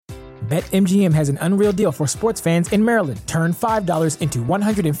BetMGM has an unreal deal for sports fans in Maryland. Turn $5 into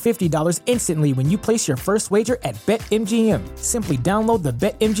 $150 instantly when you place your first wager at BetMGM. Simply download the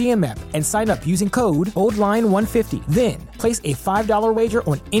BetMGM app and sign up using code OldLine150. Then, place a $5 wager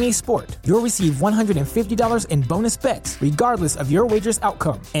on any sport. You'll receive $150 in bonus bets, regardless of your wager's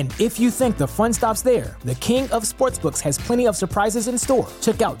outcome. And if you think the fun stops there, the king of sportsbooks has plenty of surprises in store.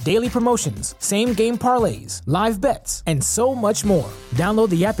 Check out daily promotions, same-game parlays, live bets, and so much more. Download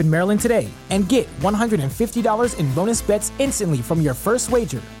the app in Maryland today and get $150 in bonus bets instantly from your first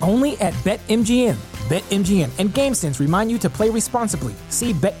wager. Only at BetMGM. BetMGM and GameSense remind you to play responsibly.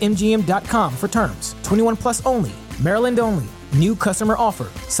 See BetMGM.com for terms. 21 plus only. Maryland only. New customer offer.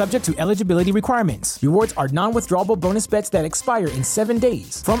 Subject to eligibility requirements. Rewards are non-withdrawable bonus bets that expire in 7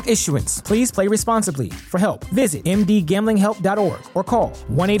 days. From issuance, please play responsibly. For help, visit mdgamblinghelp.org or call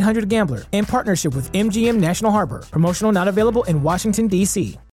 1-800-GAMBLER in partnership with MGM National Harbor. Promotional not available in Washington,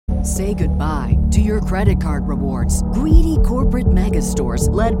 D.C. Say goodbye to your credit card rewards. Greedy corporate mega stores,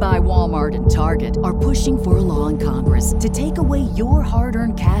 led by Walmart and Target, are pushing for a law in Congress to take away your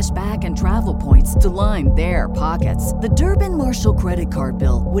hard-earned cash back and travel points to line their pockets. The Durbin-Marshall credit card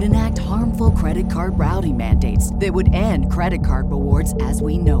bill would enact harmful credit card routing mandates that would end credit card rewards as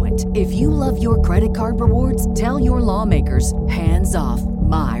we know it. If you love your credit card rewards, tell your lawmakers, hands off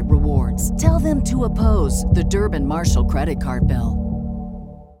my rewards. Tell them to oppose the Durbin-Marshall credit card bill.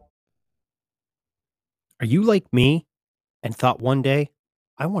 Are you like me and thought one day,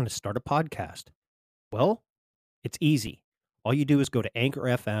 I want to start a podcast? Well, it's easy. All you do is go to Anchor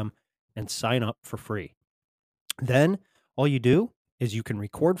FM and sign up for free. Then all you do is you can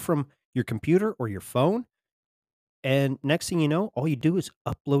record from your computer or your phone. And next thing you know, all you do is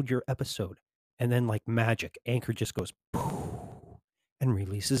upload your episode. And then like magic, Anchor just goes poof and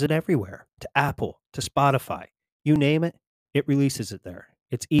releases it everywhere. To Apple, to Spotify, you name it, it releases it there.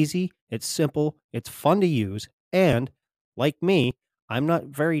 It's easy, it's simple, it's fun to use, and like me, I'm not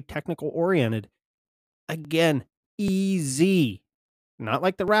very technical oriented. Again, easy. Not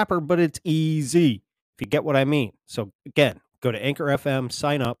like the rapper, but it's easy, if you get what I mean. So again, go to Anchor FM,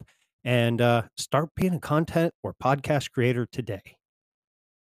 sign up, and start being a content or podcast creator today.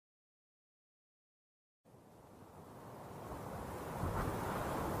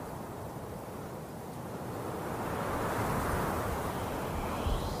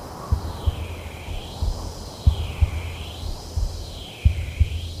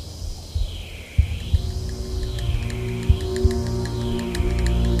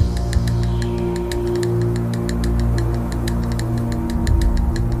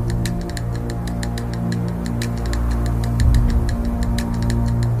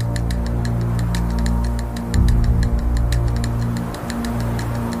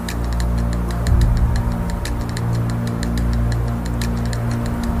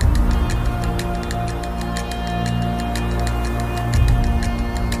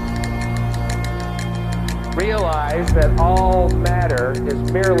 Realize that all matter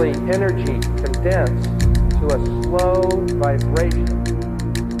is merely energy condensed to a slow vibration.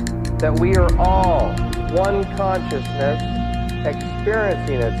 That we are all one consciousness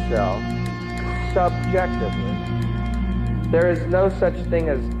experiencing itself subjectively. There is no such thing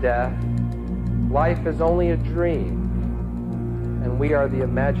as death. Life is only a dream, and we are the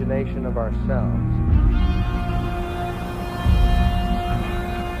imagination of ourselves.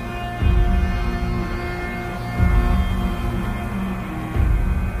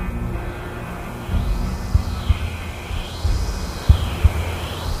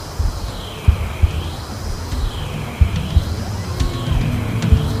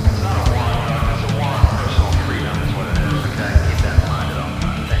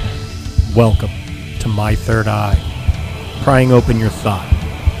 Welcome to My Third Eye, prying open your thought,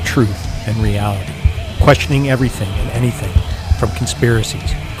 truth, and reality, questioning everything and anything from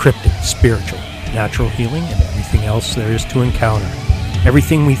conspiracies, cryptid, spiritual, natural healing, and everything else there is to encounter.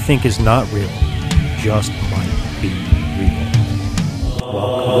 Everything we think is not real just might be real.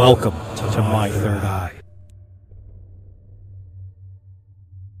 Welcome to My Third Eye.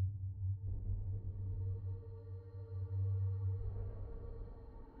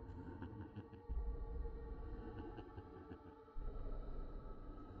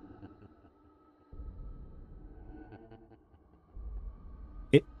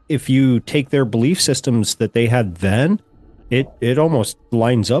 If you take their belief systems that they had then, it almost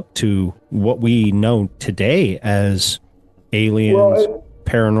lines up to what we know today as aliens,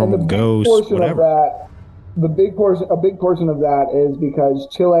 paranormal ghosts, whatever. A big portion of that is because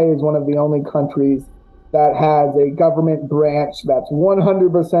Chile is one of the only countries that has a government branch that's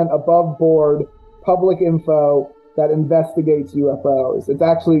 100% above board, public info, that investigates UFOs. It's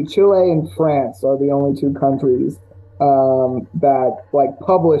actually Chile and France are the only two countries that like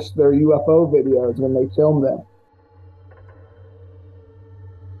publish their UFO videos when they film them.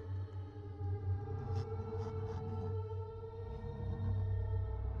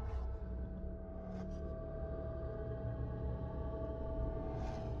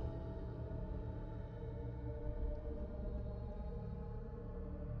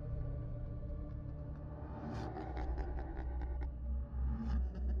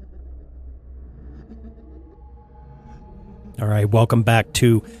 All right, welcome back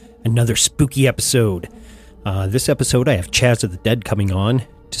to another spooky episode. This episode, I have Chaz of the Dead coming on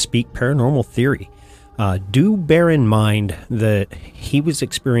to speak paranormal theory. Do bear in mind that he was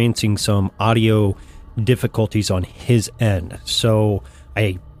experiencing some audio difficulties on his end. So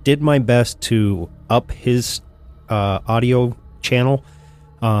I did my best to up his audio channel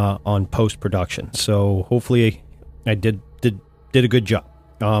on post-production. So hopefully I did a good job.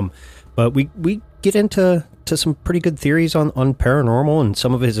 But we get into some pretty good theories on paranormal and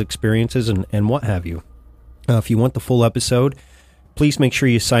some of his experiences and what have you. If you want the full episode, please make sure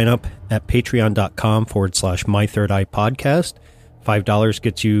you sign up at patreon.com/mythirdeyepodcast. $5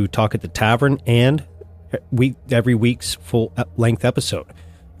 gets you Talk at the Tavern and every week's full length episode.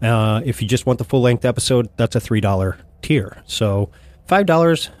 If you just want the full length episode, that's a $3 tier. So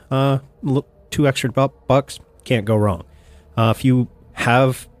 $5, two extra bucks, can't go wrong. If you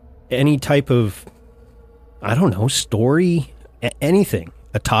have any type of, I don't know, story, anything,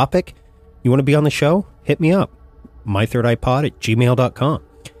 a topic, you want to be on the show, hit me up. mythirdeyepod@gmail.com.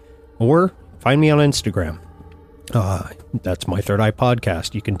 Or find me on Instagram. That's My Third Eye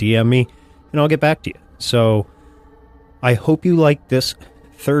Podcast. You can DM me and I'll get back to you. So I hope you like this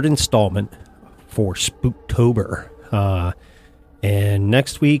third installment for Spooktober. And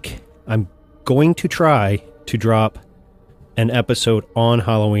next week, I'm going to try to drop an episode on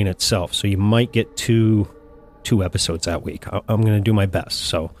Halloween itself. So you might get two episodes that week. I'm going to do my best.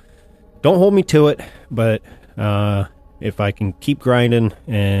 So don't hold me to it, but if I can keep grinding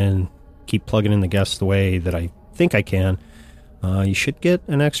and keep plugging in the guests the way that I think I can, you should get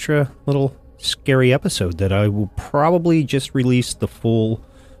an extra little scary episode that I will probably just release the full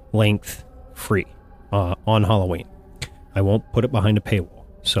length free on Halloween. I won't put it behind a paywall.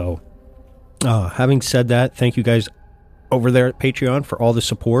 So having said that, thank you guys over there at Patreon for all the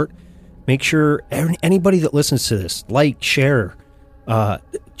support. Make sure anybody that listens to this, like, share, and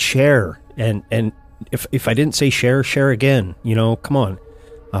if I didn't say share again, come on,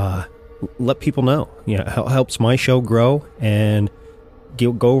 let people know. Helps my show grow. And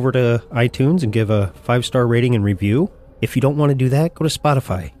go over to iTunes and give a 5-star rating and review. If you don't want to do that, go to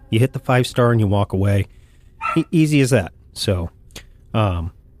Spotify. You hit the 5-star and you walk away. Easy as that. So,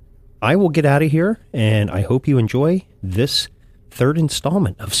 I will get out of here, and I hope you enjoy this third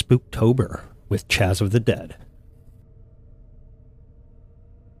installment of Spooktober with Chaz of the Dead.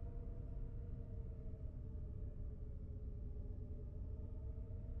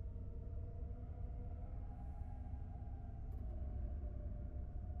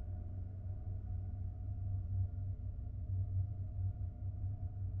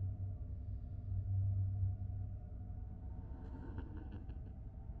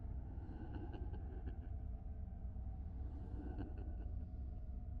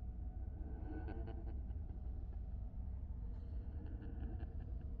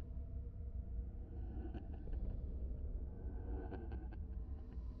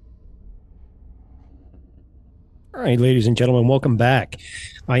 All right, ladies and gentlemen, welcome back.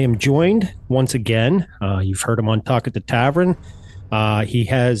 I am joined once again. You've heard him on Talk at the Tavern. He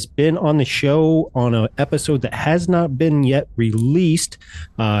has been on the show on an episode that has not been yet released.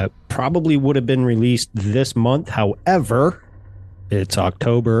 Probably would have been released this month. However, it's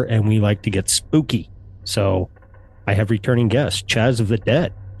October and we like to get spooky. So I have returning guest, Chaz of the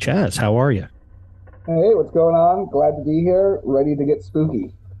Dead. Chaz, how are you? Hey, what's going on? Glad to be here. Ready to get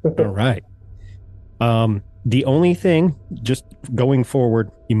spooky. All right. The only thing, just going forward,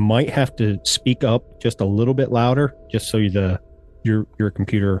 you might have to speak up just a little bit louder, just so your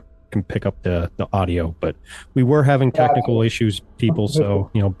computer can pick up the audio. But we were having technical issues, people, so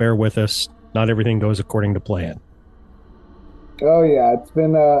bear with us. Not everything goes according to plan. Oh yeah, it's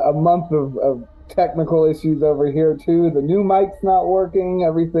been a month of technical issues over here too. The new mic's not working.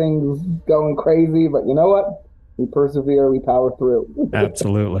 Everything's going crazy, but you know what? We persevere. We power through.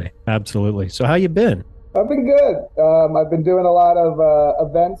 Absolutely. So how you been? I've been good. I've been doing a lot of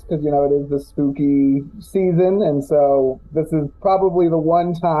events because, it is the spooky season. And so this is probably the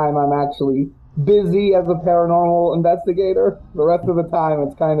one time I'm actually busy as a paranormal investigator. The rest of the time,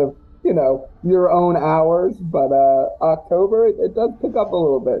 it's kind of your own hours. But October, it does pick up a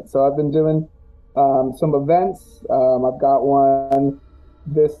little bit. So I've been doing some events. I've got one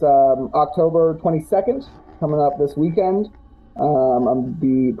this October 22nd coming up this weekend. I'll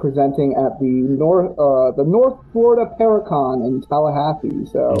be presenting at the North Florida Paracon in Tallahassee.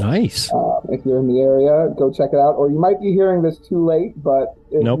 So nice. If you're in the area, go check it out. Or you might be hearing this too late, but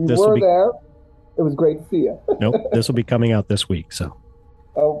if you were there, it was great to see you. Nope, this will be coming out this week. So.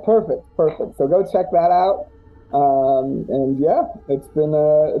 Oh, perfect. So go check that out. And yeah, it's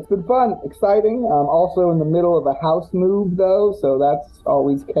been fun, exciting. I'm also in the middle of a house move though, so that's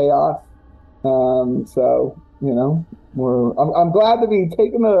always chaos. So I'm glad to be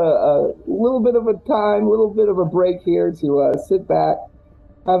taking a little bit of a time, a little bit of a break here to sit back,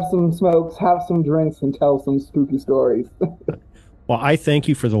 have some smokes, have some drinks, and tell some spooky stories. Well, I thank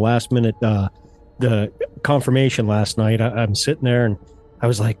you for the last minute, the confirmation last night. I'm sitting there and I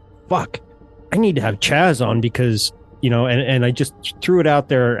was like, fuck, I need to have Chaz on because, and I just threw it out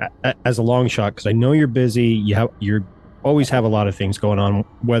there as a long shot because I know you're busy. You're always have a lot of things going on,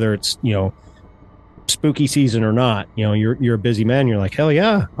 whether it's, spooky season or not. You're a busy man. You're like, hell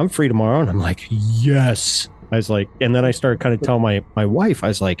yeah, I'm free tomorrow. And I'm like, yes. I was like, and then I started kind of telling my wife, I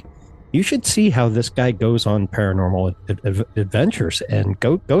was like, you should see how this guy goes on paranormal adventures and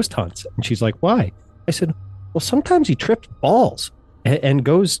ghost hunts. And she's like, why? I said, well, sometimes he trips balls and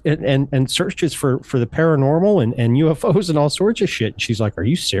goes and searches for the paranormal and UFOs and all sorts of shit. And she's like, are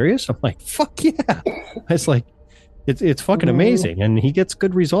you serious? I'm like, fuck yeah. I was like, it's fucking amazing. And he gets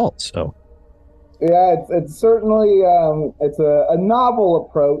good results. So. Yeah, it's certainly it's a novel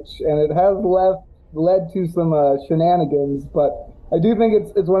approach, and it has led to some shenanigans. But I do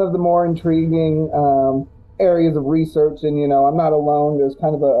think it's one of the more intriguing areas of research. And I'm not alone. There's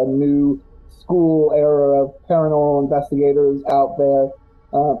kind of a new school era of paranormal investigators out there,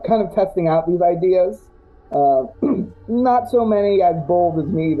 kind of testing out these ideas. Not so many as bold as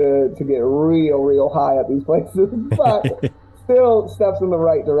me to get real high at these places, but. Still steps in the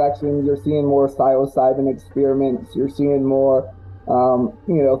right direction. You're seeing more psilocybin experiments. You're seeing more,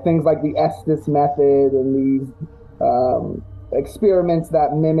 things like the Estes method and these experiments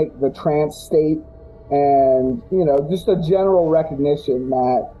that mimic the trance state, and just a general recognition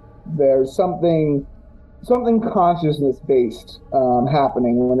that there's something consciousness based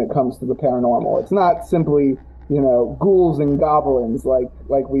happening when it comes to the paranormal. It's not simply ghouls and goblins like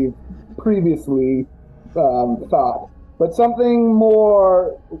we've previously thought. But something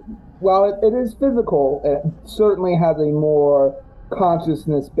more, while it is physical, it certainly has a more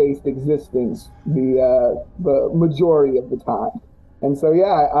consciousness-based existence the majority of the time. And so,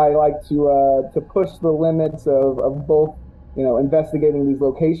 yeah, I like to push the limits of both, investigating these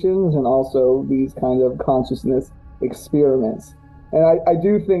locations and also these kind of consciousness experiments. And I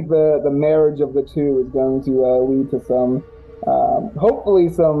do think the marriage of the two is going to lead to some, hopefully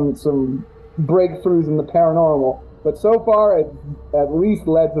some breakthroughs in the paranormal. But so far, it's at least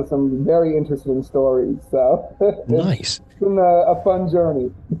led to some very interesting stories. So nice. It's been a fun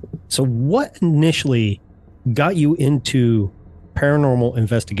journey. So what initially got you into paranormal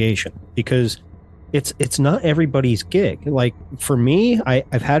investigation? Because it's not everybody's gig. Like for me,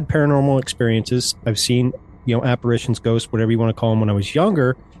 I've had paranormal experiences. I've seen, apparitions, ghosts, whatever you want to call them when I was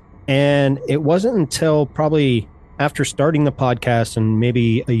younger. And it wasn't until probably after starting the podcast and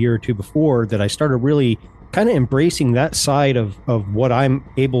maybe a year or two before that I started really kind of embracing that side of what I'm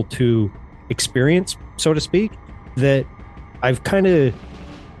able to experience, so to speak, that I've kind of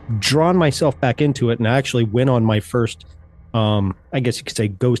drawn myself back into it and I actually went on my first, I guess you could say,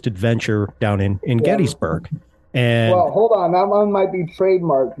 ghost adventure down in Gettysburg. And well, hold on, that one might be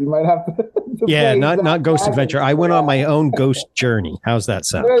trademarked. You might have to yeah, not ghost adventure. I went on my own ghost journey. How's that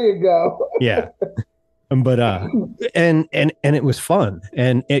sound? There you go. Yeah. But and it was fun,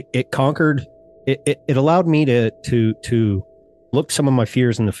 and it conquered. It allowed me to look some of my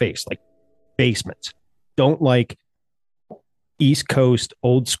fears in the face, like basements. Don't like East Coast,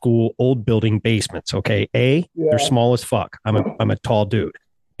 old school, old building basements. Okay, they're small as fuck. I'm a tall dude,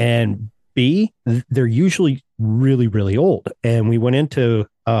 and B, they're usually really, really old. And we went into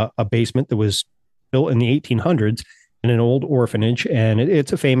a basement that was built in the 1800s in an old orphanage, and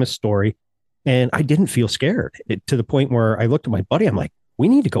it's a famous story. And I didn't feel scared to the point where I looked at my buddy. I'm like, we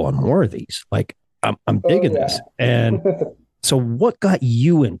need to go on more of these. Like, I'm digging this. And so what got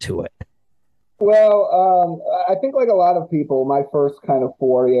you into it? Well, I think like a lot of people, my first kind of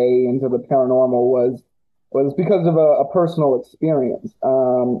foray into the paranormal was because of a personal experience.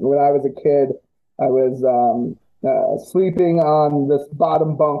 When I was a kid, I was sleeping on this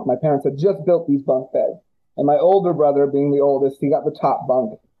bottom bunk. My parents had just built these bunk beds. And my older brother, being the oldest, he got the top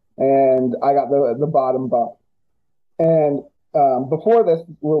bunk. and I got the bottom bunk. And before this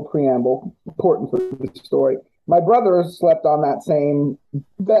little preamble, important for the story, my brother slept on that same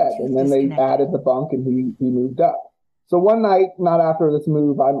bed, and then they added the bunk, and he moved up. So one night, not after this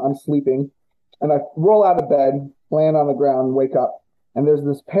move, I'm sleeping, and I roll out of bed, land on the ground, wake up, and there's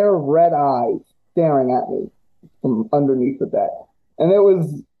this pair of red eyes staring at me from underneath the bed, and it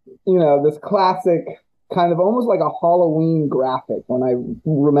was, this classic kind of almost like a Halloween graphic when I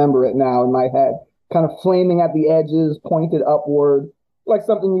remember it now in my head, kind of flaming at the edges, pointed upward, like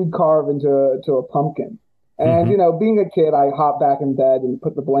something you'd carve into a pumpkin. And, being a kid, I hop back in bed and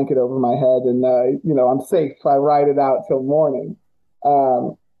put the blanket over my head and, I'm safe. I ride it out till morning.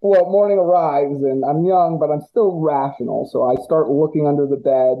 Well, morning arrives and I'm young, but I'm still rational. So I start looking under the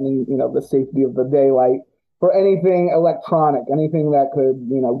bed and, the safety of the daylight for anything electronic, anything that could,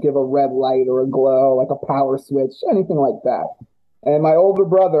 give a red light or a glow, like a power switch, anything like that. And my older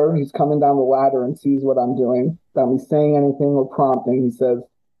brother, he's coming down the ladder and sees what I'm doing. Without me saying anything or prompting, he says,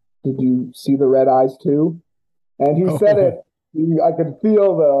 "Did you see the red eyes too?" And he said it, I could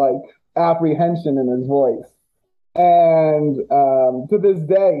feel the apprehension in his voice. And to this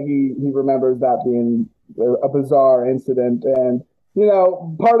day, he remembers that being a bizarre incident. And,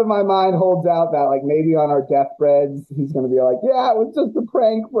 part of my mind holds out that maybe on our deathbeds, he's going to be like, "Yeah, it was just a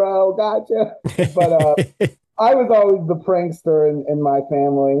prank, bro. Gotcha." But I was always the prankster in my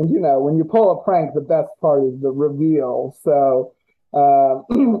family. And, when you pull a prank, the best part is the reveal. So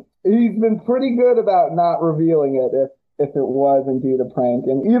he's been pretty good about not revealing it if it was indeed a prank.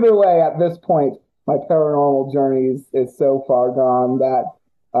 And either way, at this point, my paranormal journey is so far gone that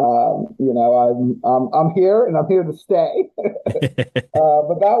I'm here and I'm here to stay.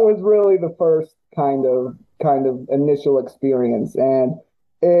 But that was really the first kind of initial experience, and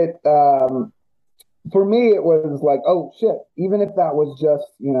it for me it was like, oh shit, even if that was just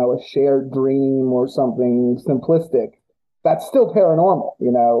a shared dream or something simplistic, that's still paranormal.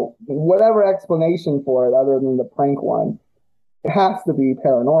 Whatever explanation for it other than the prank one, it has to be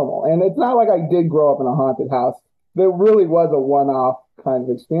paranormal. And it's not like I did grow up in a haunted house. There really was a one-off kind of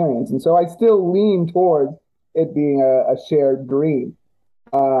experience. And so I still lean towards it being a shared dream.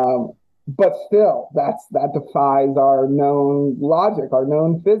 But still, that defies our known logic, our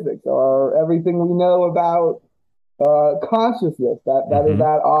known physics, or everything we know about consciousness. That is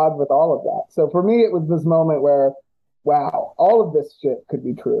at odds with all of that. So for me, it was this moment where, wow, all of this shit could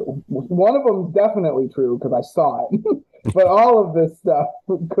be true. One of them definitely true because I saw it. But all of this stuff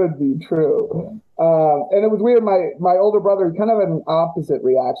could be true. And it was weird. My older brother kind of had an opposite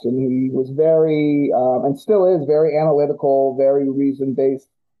reaction. He was very, and still is, very analytical, very reason-based.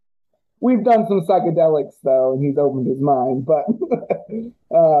 We've done some psychedelics, though, and he's opened his mind. But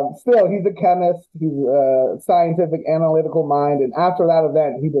still, he's a chemist. He's a scientific, analytical mind. And after that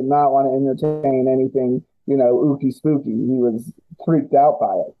event, he did not want to entertain anything, ooky spooky. He was freaked out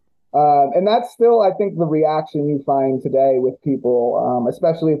by it. And that's still, I think, the reaction you find today with people,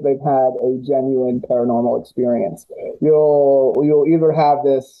 especially if they've had a genuine paranormal experience. You'll either have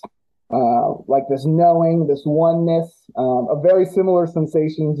this this knowing, this oneness, a very similar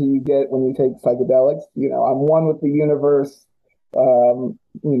sensations you get when you take psychedelics. I'm one with the universe.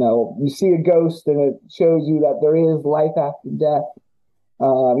 You see a ghost and it shows you that there is life after death.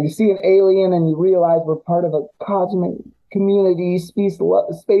 You see an alien and you realize we're part of a cosmic community, space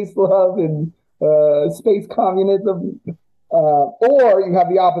love, and space communism. Or you have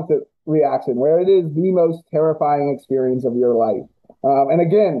the opposite reaction, where it is the most terrifying experience of your life. And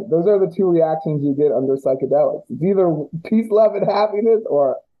again, those are the two reactions you get under psychedelics. It's either peace, love, and happiness,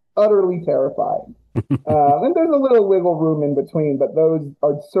 or utterly terrifying. And there's a little wiggle room in between, but those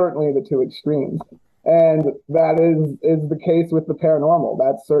are certainly the two extremes. And that is the case with the paranormal.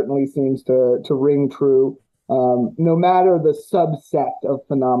 That certainly seems to ring true. No matter the subset of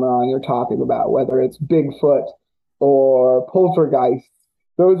phenomenon you're talking about, whether it's Bigfoot or poltergeist,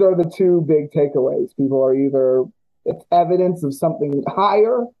 those are the two big takeaways. People are either, it's evidence of something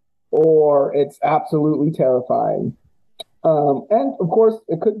higher, or it's absolutely terrifying. And of course,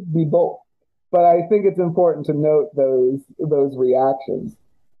 it could be both. But I think it's important to note those reactions.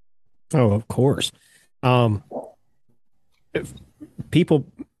 Oh, of course. People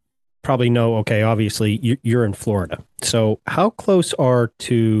probably know, okay, obviously you're in Florida. So how close are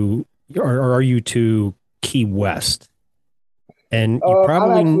you to Key West? And you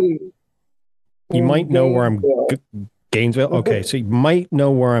probably, you might know where I'm, Gainesville. Okay. So you might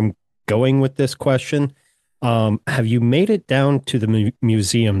know where I'm going with this question. Have you made it down to the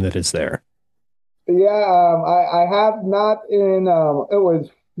museum that is there? Yeah, I have not in, it was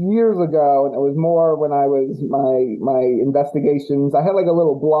years ago, and it was more when I was my investigations. I had like a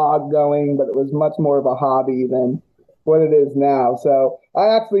little blog going, but it was much more of a hobby than what it is now. So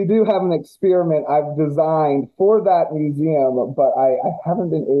I actually do have an experiment I've designed for that museum, but I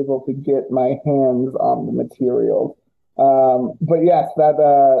haven't been able to get my hands on the materials. But yes, that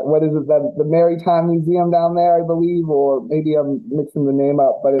what is it? That the Maritime Museum down there, I believe, or maybe I'm mixing the name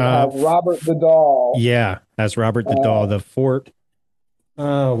up. But it has Robert the Doll. Yeah, as Robert the Doll, the fort.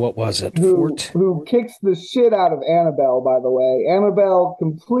 What was it? Who kicks the shit out of Annabelle, by the way. Annabelle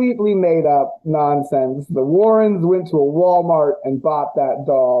completely made up nonsense. The Warrens went to a Walmart and bought that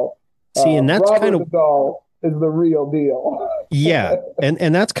doll. See, and that's Robert kind of the Doll is the real deal. Yeah,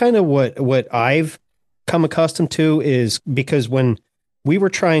 and that's kind of what I've come accustomed to, is because when we were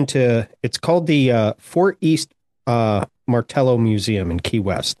trying to, it's called the Fort East Martello Museum in Key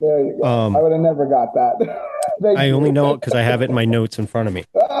West. There you go. I would have never got that. I only know it because I have it in my notes in front of me.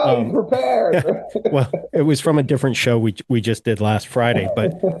 Prepared. Well, it was from a different show we just did last Friday,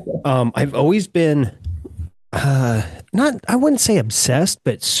 but I've always been not, I wouldn't say obsessed,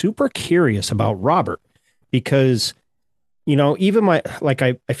 but super curious about Robert, because even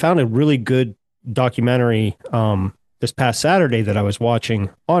I found a really good documentary this past Saturday that I was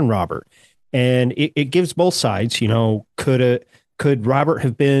watching on Robert, and it gives both sides. Could Robert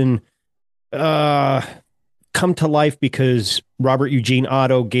have been come to life because Robert Eugene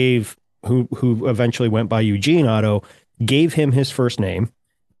Otto who eventually went by Eugene Otto, gave him his first name,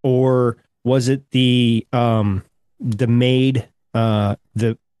 or was it the maid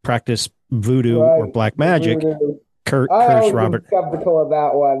that practiced voodoo or black magic? Curse Robert. Skeptical of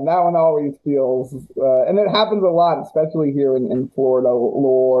that one. That one always feels, and it happens a lot, especially here in Florida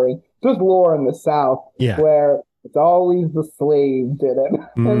lore, and just lore in the South, where it's always the slave did it,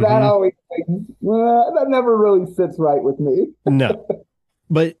 and that always that never really sits right with me. No,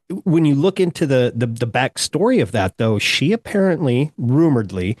 but when you look into the backstory of that, though, she apparently,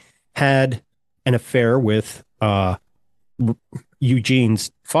 rumoredly, had an affair with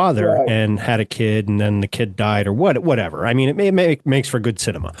Eugene's father, and had a kid, and then the kid died, or whatever. I mean, it makes for good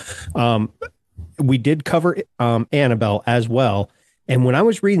cinema. We did cover Annabelle as well, and when I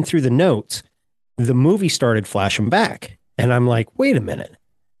was reading through the notes, the movie started flashing back, and I'm like, wait a minute,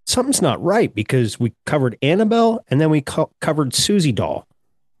 something's not right, because we covered Annabelle and then we covered Susie Doll,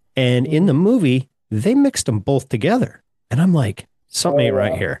 and in the movie they mixed them both together, and I'm like, something ain't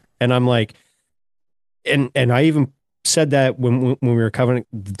right here. And I'm like, and I even said that when we were covering,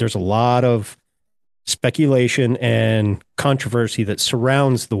 there's a lot of speculation and controversy that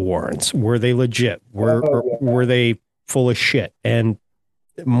surrounds the Warrens. Were they legit? Were they full of shit? And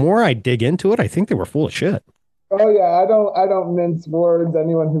the more I dig into it, I think they were full of shit. Oh yeah, I don't mince words.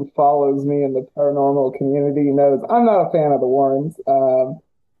 Anyone who follows me in the paranormal community knows I'm not a fan of the Warrens.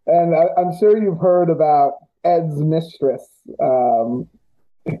 And I'm sure you've heard about Ed's mistress.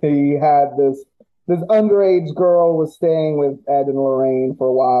 He had this underage girl was staying with Ed and Lorraine for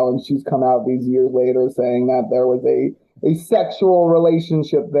a while, and she's come out these years later saying that there was a sexual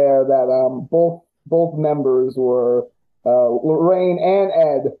relationship there, that both members were, Lorraine and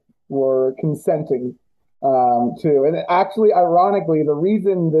Ed were consenting to. And actually, ironically, the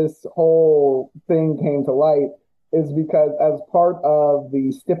reason this whole thing came to light is because, as part of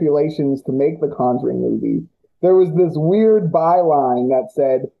the stipulations to make the Conjuring movie, there was this weird byline that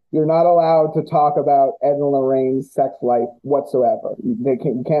said, you're not allowed to talk about Ed and Lorraine's sex life whatsoever.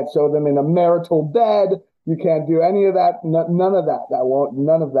 You can't show them in a marital bed. You can't do any of that. None of that.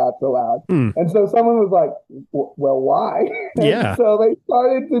 None of that's allowed. And so someone was like, well, why? Yeah. So they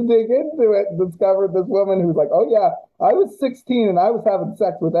started to dig into it and discovered this woman who's like, oh yeah, I was 16 and I was having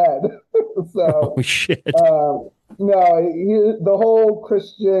sex with Ed. So, oh shit. No, the whole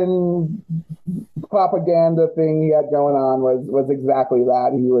Christian propaganda thing he had going on was exactly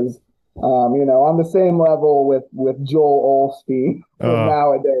that. He was, on the same level with Joel Osteen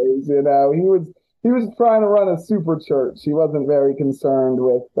nowadays. He was trying to run a super church. He wasn't very concerned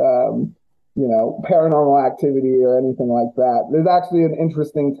with, paranormal activity or anything like that. There's actually an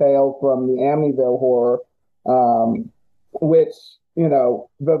interesting tale from the Amityville horror, which,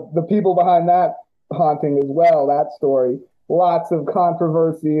 the people behind that haunting as well, that story, lots of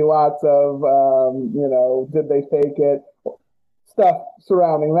controversy, lots of, did they fake it, stuff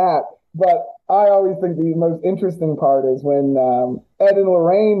surrounding that. But I always think the most interesting part is when Ed and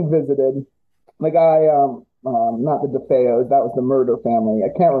Lorraine visited the guy, not the DeFeos, that was the murder family.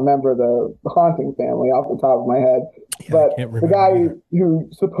 I can't remember the haunting family off the top of my head. But the guy who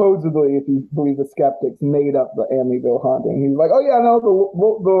supposedly, if you believe the skeptics, made up the Amityville haunting. He's like, oh yeah, no,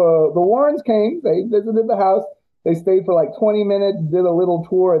 the Warrens came, they visited the house, They stayed for like 20 minutes, did a little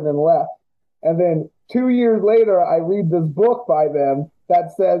tour, and then left. And then 2 years later, I read this book by them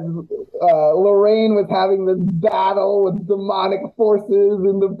that says Lorraine was having this battle with demonic forces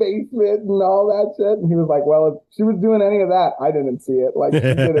in the basement and all that shit. And he was like, well, if she was doing any of that, I didn't see it. Like, she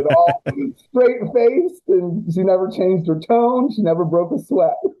did it all straight faced, and she never changed her tone. She never broke a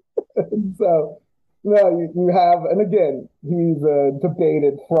sweat. So, no, you have, and again, he's a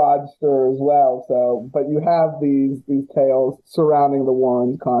debated fraudster as well. So, but you have these tales surrounding the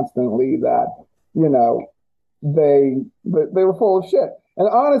Warrens constantly that, you know, they were full of shit. And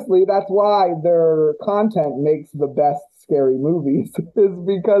honestly, that's why their content makes the best scary movies, is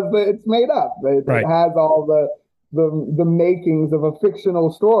because it's made up. It has all the makings of a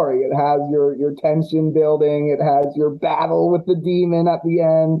fictional story. It has your tension building. It has your battle with the demon at the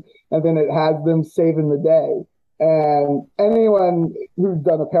end, and then it has them saving the day. And anyone who's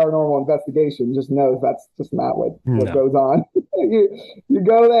done a paranormal investigation just knows that's just not what goes on. you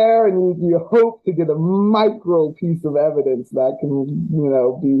go there and you hope to get a micro piece of evidence that can,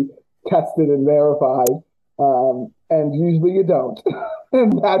 be tested and verified. And usually you don't.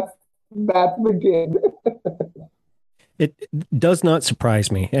 And that's the gig. It does not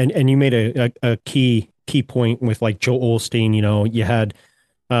surprise me. And you made a key point with like Joel Osteen. You had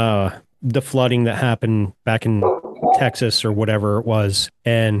the flooding that happened back in Texas or whatever it was.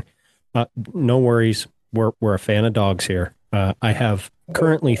 And no worries, we're a fan of dogs here. I have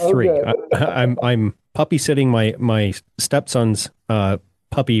currently 3. Okay. I'm puppy sitting my stepson's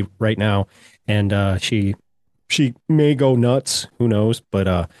puppy right now, and she may go nuts. Who knows?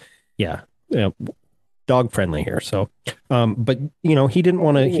 But yeah, dog friendly here. So, but he didn't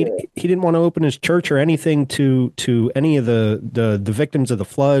want to. He didn't want to open his church or anything to any of the victims of the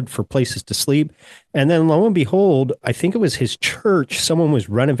flood for places to sleep. And then lo and behold, I think it was his church. Someone was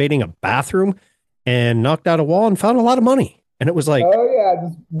renovating a bathroom and knocked out a wall and found a lot of money. And it was like, oh yeah,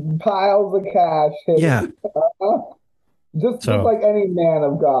 just piles of cash. Yeah. Just like any man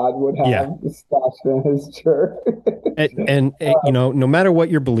of God would have stashed in his church. and no matter what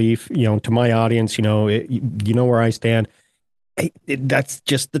your belief, to my audience, you know where I stand. That's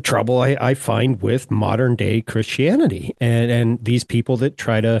just the trouble I find with modern day Christianity and these people that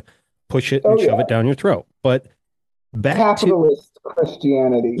try to push it and shove it down your throat. But back capitalist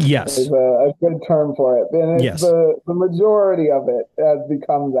Christianity is a good term for it. And it's the majority of it has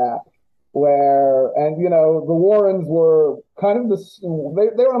become that. And the Warrens were kind of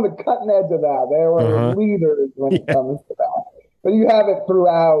they were on the cutting edge of that. They were leaders when it comes to that. But you have it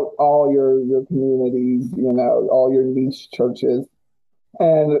throughout all your communities, all your niche churches.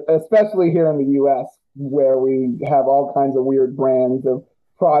 And especially here in the U.S., where we have all kinds of weird brands of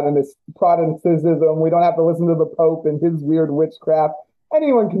Protestantism. We don't have to listen to the Pope and his weird witchcraft.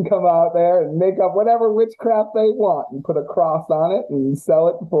 Anyone can come out there and make up whatever witchcraft they want and put a cross on it and sell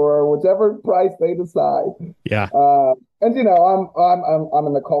it for whichever price they decide. Yeah. And I'm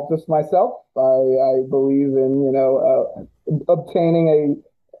an occultist myself. I believe in obtaining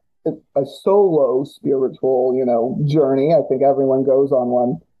a solo spiritual journey. I think everyone goes on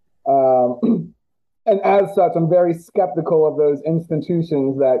one. And as such, I'm very skeptical of those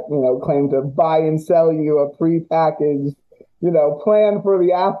institutions that claim to buy and sell you a prepackaged plan for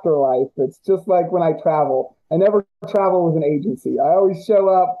the afterlife. It's just like when I travel. I never travel with an agency. I always show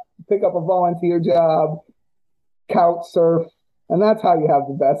up, pick up a volunteer job, couch surf, and that's how you have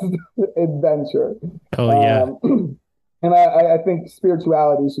the best adventure. Oh, yeah. And I think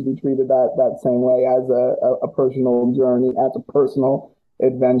spirituality should be treated that same way, as a personal journey, as a personal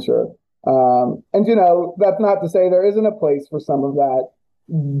adventure. And that's not to say there isn't a place for some of that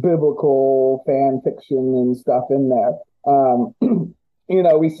biblical fan fiction and stuff in there.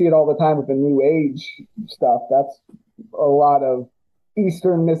 We see it all the time with the New Age stuff. That's a lot of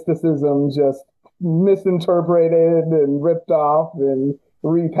Eastern mysticism just misinterpreted and ripped off and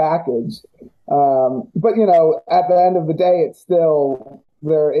repackaged. But at the end of the day,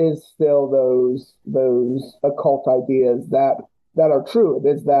 there is still those occult ideas that are true. It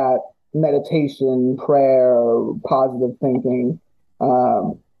is that meditation, prayer, positive thinking,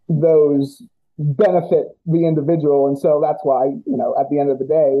 those benefit the individual. And so that's why, at the end of the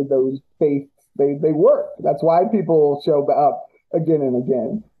day, those faiths, they work. That's why people show up again and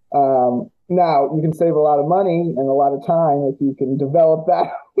again. Now, you can save a lot of money and a lot of time if you can develop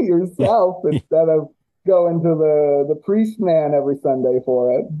that yourself instead of going to the priest man every Sunday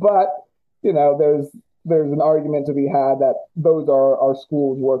for it. But, there's an argument to be had that those are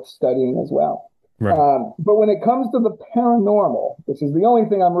schools worth studying as well. Right. But when it comes to the paranormal, which is the only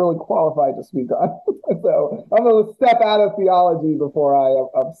thing I'm really qualified to speak on, so I'm going to step out of theology before I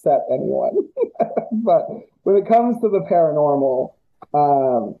upset anyone. But when it comes to the paranormal,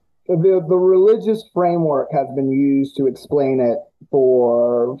 the religious framework has been used to explain it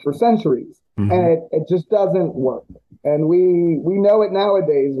for centuries, and it just doesn't work. And we know it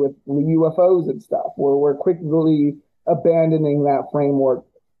nowadays with UFOs and stuff, where we're quickly abandoning that framework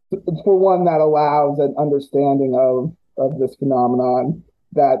for one that allows an understanding of this phenomenon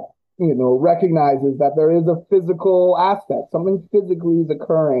that recognizes that there is a physical aspect, something physically is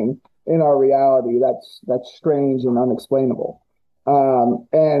occurring in our reality that's strange and unexplainable.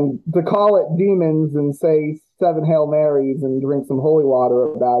 And to call it demons and say 7 Hail Marys and drink some holy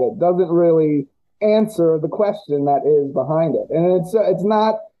water about it doesn't really answer the question that is behind it. And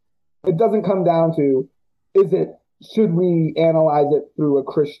it doesn't come down to, should we analyze it through a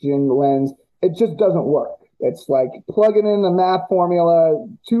Christian lens? It just doesn't work. It's like plugging in the math formula,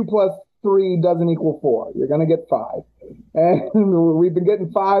 2 + 3 doesn't equal 4. You're going to get 5. And we've been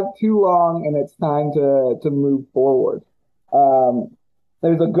getting 5 too long, and it's time to move forward.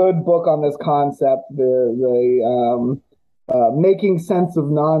 There's a good book on this concept, the Making Sense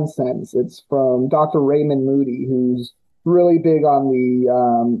of Nonsense. It's from Dr. Raymond Moody, who's really big on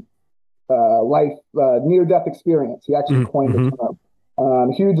the life near-death experience. He actually coined the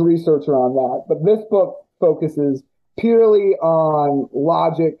term. Huge researcher on that. But this book focuses purely on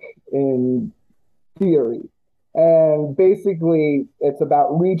logic and theory. And basically, it's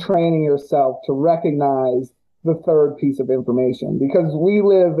about retraining yourself to recognize the third piece of information, because we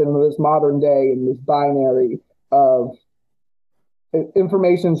live in this modern day in this binary of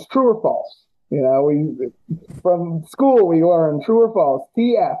information's true or false. From school we learn true or false,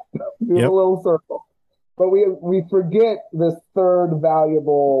 TF, do a little circle, but we forget this third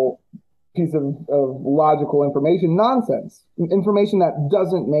valuable piece of logical information, nonsense, information that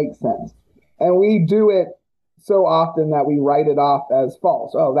doesn't make sense, and we do it so often that we write it off as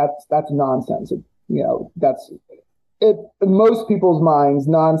false. Oh, that's nonsense. That's it. In most people's minds,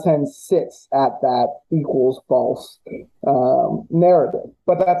 nonsense sits at that equals false narrative,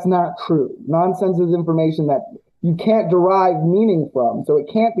 but that's not true. Nonsense is information that you can't derive meaning from, so it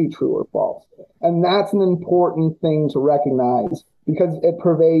can't be true or false. And that's an important thing to recognize, because it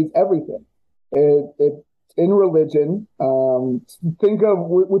pervades everything. It in religion, think of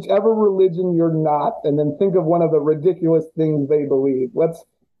whichever religion you're not, and then think of one of the ridiculous things they believe. Let's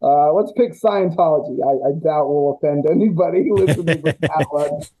pick Scientology. I doubt we'll offend anybody listening to that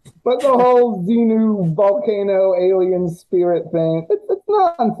one. But the whole Xenu volcano alien spirit thing, it's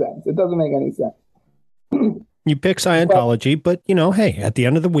nonsense. It doesn't make any sense. You pick Scientology, but hey, at the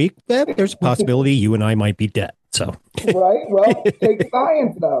end of the week, there's a possibility you and I might be dead. So right. Well, take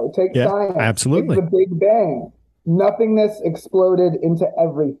science though. Take science. Absolutely. Take the Big Bang. Nothingness exploded into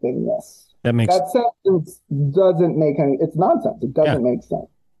everythingness. That sentence doesn't make any. It's nonsense. It doesn't make sense.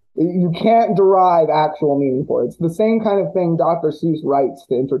 You can't derive actual meaning for it. It's the same kind of thing Dr. Seuss writes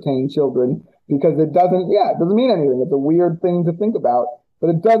to entertain children, because it doesn't mean anything. It's a weird thing to think about, but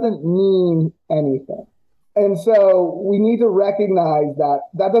it doesn't mean anything. And so we need to recognize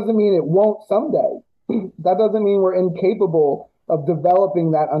that doesn't mean it won't someday. That doesn't mean we're incapable of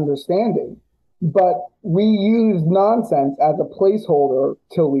developing that understanding. But we use nonsense as a placeholder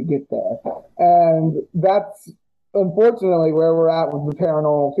till we get there. And that's unfortunately where we're at with the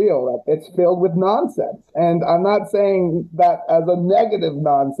paranormal field. It's filled with nonsense. And I'm not saying that as a negative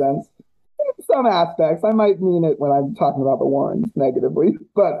nonsense. In some aspects, I might mean it when I'm talking about the Warrens negatively,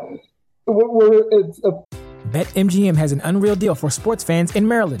 but BetMGM has an unreal deal for sports fans in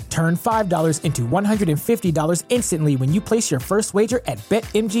Maryland. Turn $5 into $150 instantly when you place your first wager at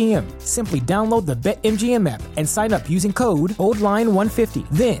BetMGM. Simply download the BetMGM app and sign up using code OldLine150.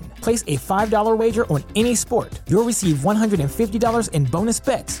 Then, place a $5 wager on any sport. You'll receive $150 in bonus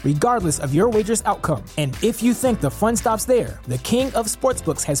bets, regardless of your wager's outcome. And if you think the fun stops there, the king of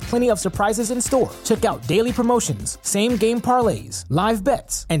sportsbooks has plenty of surprises in store. Check out daily promotions, same-game parlays, live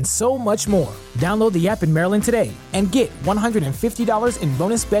bets, and so much more. Download the app in Maryland today and get $150 in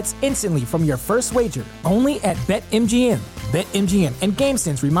bonus bets instantly from your first wager. Only at BetMGM. BetMGM and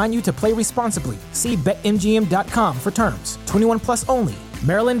GameSense remind you to play responsibly. See BetMGM.com for terms. 21 plus only.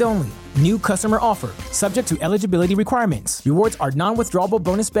 Maryland only. New customer offer. Subject to eligibility requirements. Rewards are non-withdrawable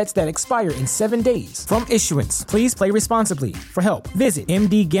bonus bets that expire in 7 days. From issuance, please play responsibly. For help, visit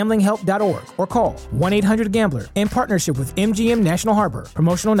mdgamblinghelp.org or call 1-800-GAMBLER in partnership with MGM National Harbor.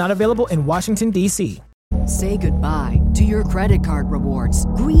 Promotional not available in Washington, D.C. Say goodbye to your credit card rewards.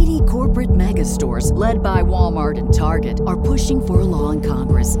 Greedy corporate mega stores, led by Walmart and Target, are pushing for a law in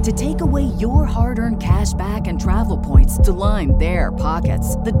Congress to take away your hard-earned cash back and travel points to line their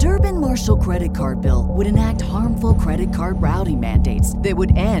pockets. The Durbin-Marshall credit card bill would enact harmful credit card routing mandates that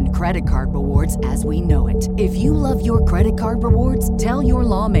would end credit card rewards as we know it. If you love your credit card rewards, tell your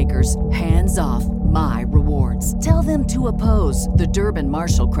lawmakers, hands off my rewards. Tell them to oppose the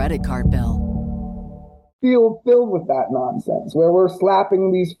Durbin-Marshall credit card bill. Feel filled with that nonsense where we're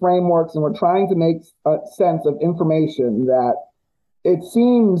slapping these frameworks and we're trying to make a sense of information that it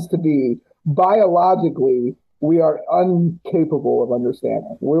seems to be biologically we are incapable of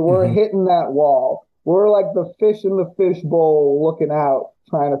understanding. We're hitting that wall. We're like the fish in the fish bowl looking out,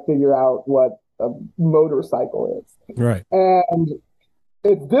 trying to figure out what a motorcycle is. Right. And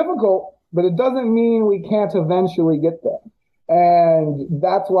it's difficult, but it doesn't mean we can't eventually get there. And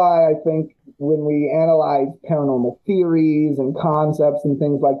that's why I think when we analyze paranormal theories and concepts and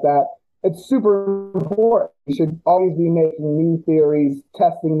things like that, it's super important. We should always be making new theories,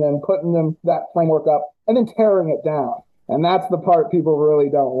 testing them, putting them that framework up, and then tearing it down. And that's the part people really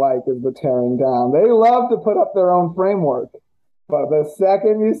don't like, is the tearing down. They love to put up their own framework, but the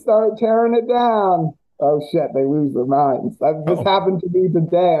second you start tearing it down, oh shit, they lose their minds. This happened to me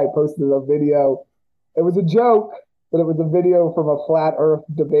today. I posted a video. It was a joke, but it was a video from a flat earth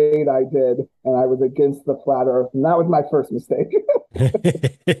debate I did, and I was against the flat earth, and that was my first mistake.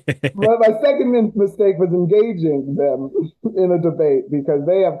 But my second mistake was engaging them in a debate, because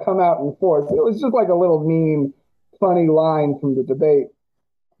they have come out in force. It was just like a little mean, funny line from the debate.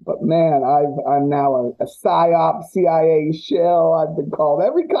 But man, I'm now a PSYOP, CIA shill. I've been called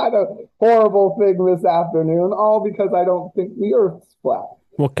every kind of horrible thing this afternoon, all because I don't think the earth's flat.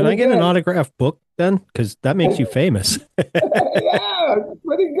 Well, can I get an autographed book then? Because that makes you famous. Yeah,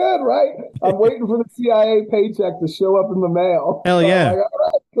 pretty good, right? I'm waiting for the CIA paycheck to show up in the mail. Hell yeah. I'm like,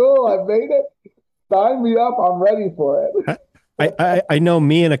 all right, cool, I made it. Sign me up. I'm ready for it. I know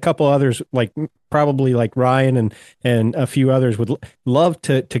me and a couple others, like probably like Ryan and a few others, would love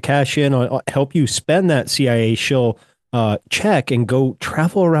to cash in on, help you spend that CIA shill check and go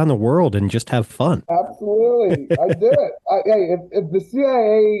travel around the world and just have fun. Absolutely. I do it. Hey, if the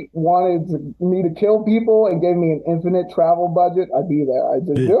CIA wanted me to kill people and gave me an infinite travel budget, I'd be there. I'd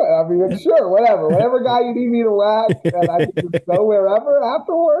just do it. I'd be like, sure, whatever guy you need me to whack, and I can just go wherever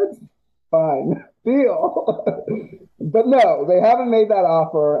afterwards, fine, deal. But no, they haven't made that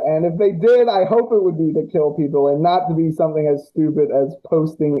offer. And if they did, I hope it would be to kill people and not to be something as stupid as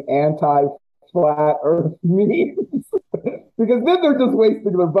posting anti-flat earth memes. Because then they're just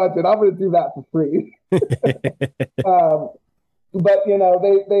wasting their budget. I'm going to do that for free. But, you know,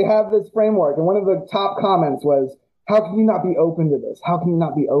 they have this framework. And one of the top comments was, how can you not be open to this? How can you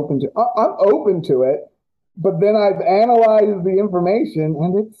not be open to it? I'm open to it. But then I've analyzed the information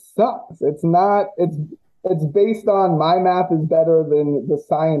and it sucks. It's based on my math is better than the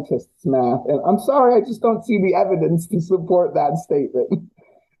scientists' math. And I'm sorry, I just don't see the evidence to support that statement.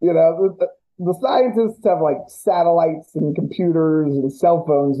 You know, the scientists have like satellites and computers and cell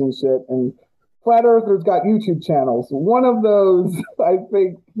phones and shit. And flat earthers got YouTube channels. One of those, I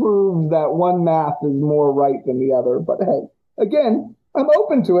think, proves that one math is more right than the other. But hey, again, I'm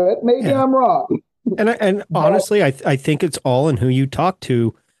open to it. Maybe I'm wrong. And honestly, I think it's all in who you talk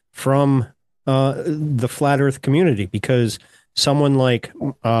to from the flat earth community, because someone like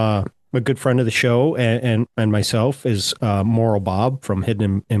a good friend of the show and myself is Moral Bob from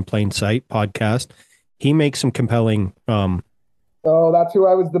Hidden in Plain Sight podcast. He makes some compelling. Oh, that's who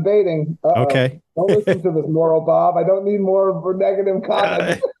I was debating. Okay. Don't listen to this Moral Bob. I don't need more negative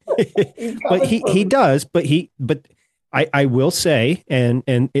comments. But he does. But I will say, and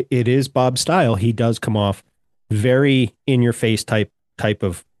it is Bob's style. He does come off very in your face type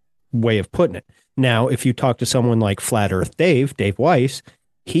of way of putting it. Now, if you talk to someone like Flat Earth Dave Weiss,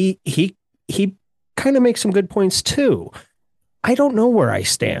 he kind of makes some good points too. I don't know where I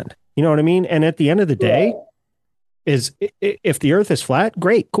stand. You know what I mean? And at the end of the day, is if the Earth is flat,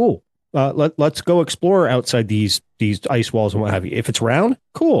 great, cool. Let's go explore outside these ice walls and what have you. If it's round,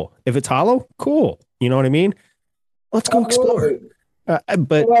 cool. If it's hollow, cool. You know what I mean? Let's go explore.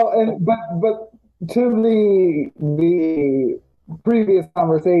 But to the previous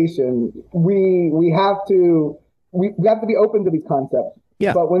conversation, we have to be open to these concepts.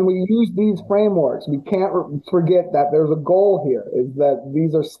 Yeah. But when we use these frameworks, we can't forget that there's a goal here, is that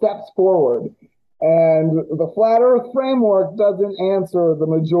these are steps forward. And the flat earth framework doesn't answer the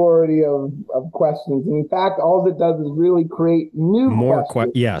majority of questions. And in fact, all it does is really create more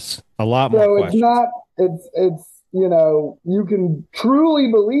questions. Yes, a lot more questions. So it's you know, you can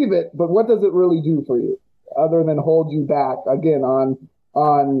truly believe it, but what does it really do for you? other than hold you back again on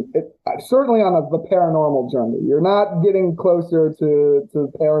it, certainly on the paranormal journey. You're not getting closer to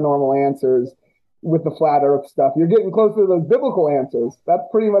paranormal answers with the flat Earth stuff. You're getting closer to those biblical answers. That's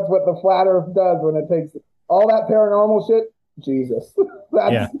pretty much what the flat Earth does when it takes all that paranormal shit. Jesus,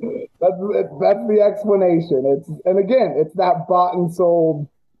 that's the explanation. And again, it's that bought and sold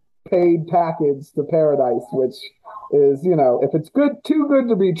paid package to paradise, which is, if it's too good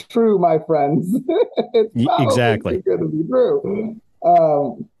to be true, my friends, it's probably exactly too good to be true.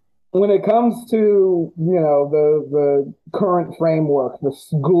 When it comes to, the current framework, the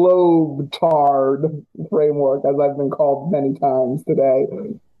globe-tard framework, as I've been called many times today,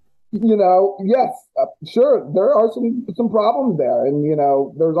 yes, sure, there are some problems there. And,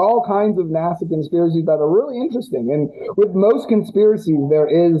 there's all kinds of NASA conspiracies that are really interesting. And with most conspiracies, there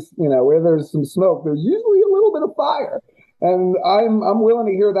is, where there's some smoke, there's usually a little bit of fire. And I'm willing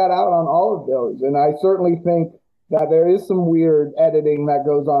to hear that out on all of those. And I certainly think that there is some weird editing that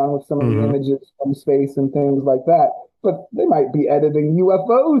goes on with some of the images from space and things like that. But they might be editing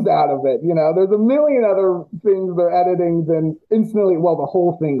UFOs out of it. There's a million other things they're editing, then instantly, well, the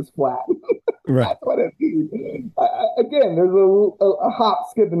whole thing's flat. Right. That's what it means. Again, there's a hop,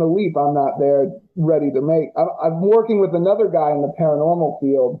 skip, and a leap I'm not there ready to make. I'm working with another guy in the paranormal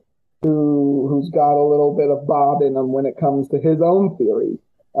field who's got a little bit of Bob in him when it comes to his own theory.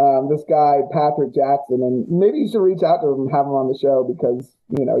 This guy, Patrick Jackson, and maybe you should reach out to him and have him on the show because,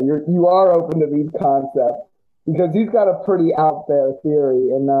 you are open to these concepts. Because he's got a pretty out there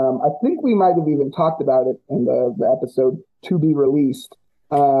theory. And I think we might have even talked about it in the episode to be released.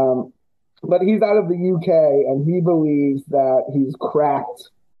 But he's out of the UK and he believes that he's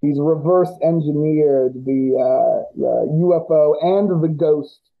reverse engineered the UFO and the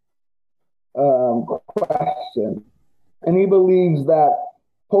ghost question. And he believes that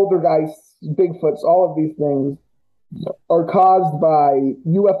poltergeists, Bigfoots, all of these things are caused by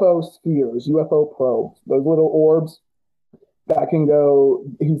UFO spheres, UFO probes, those little orbs that can go,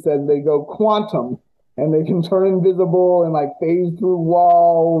 he says they go quantum and they can turn invisible and phase through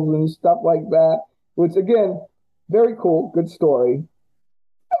walls and stuff like that, which again, very cool, good story.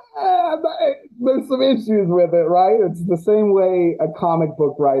 There's some issues with it, right? It's the same way a comic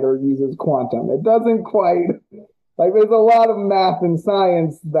book writer uses quantum. It doesn't quite... there's a lot of math and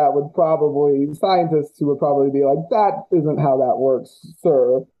science that scientists who would probably be like, that isn't how that works,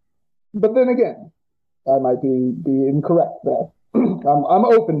 sir. But then again, I might be incorrect there. I'm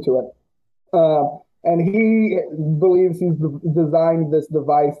open to it. And he believes he's designed this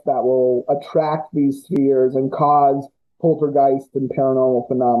device that will attract these spheres and cause poltergeist and paranormal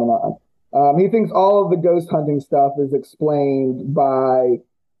phenomenon. He thinks all of the ghost hunting stuff is explained by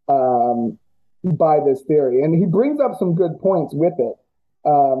this theory. And he brings up some good points with it.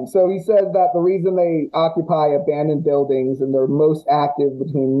 So he says that the reason they occupy abandoned buildings and they're most active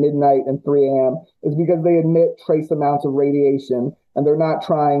between midnight and 3 a.m. is because they emit trace amounts of radiation and they're not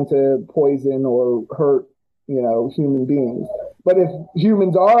trying to poison or hurt, human beings. But if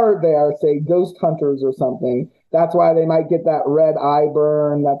humans are there, say ghost hunters or something, that's why they might get that red eye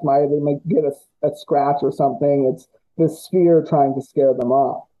burn. That's why they might get a scratch or something. It's this sphere trying to scare them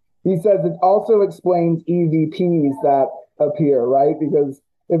off. He says it also explains EVPs that appear, right? Because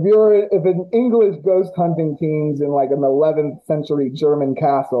if an English ghost hunting team's in an 11th century German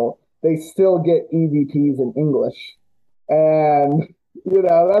castle, they still get EVPs in English. And,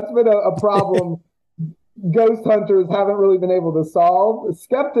 that's been a problem ghost hunters haven't really been able to solve.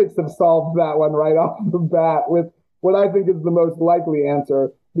 Skeptics have solved that one right off the bat with what I think is the most likely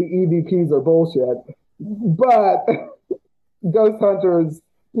answer. The EVPs are bullshit. But ghost hunters...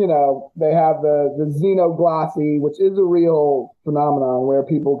 they have the xenoglossy, which is a real phenomenon where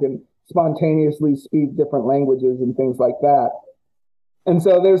people can spontaneously speak different languages and things like that. And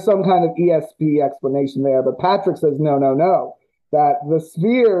so there's some kind of ESP explanation there. But Patrick says, no, that the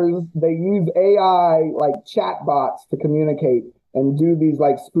spheres, they use AI chat bots to communicate and do these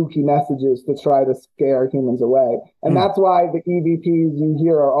spooky messages to try to scare humans away. And that's why the EVPs you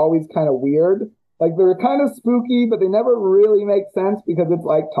hear are always kind of weird. They're kind of spooky, but they never really make sense because it's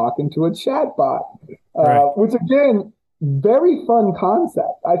like talking to a chat bot, right. Which again, very fun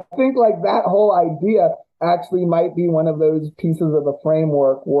concept. I think that whole idea actually might be one of those pieces of the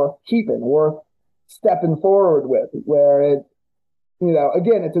framework worth keeping, worth stepping forward with, where it,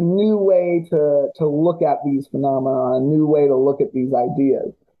 again, it's a new way to look at these phenomena, a new way to look at these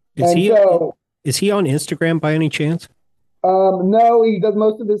ideas. Is he on Instagram by any chance? No, he does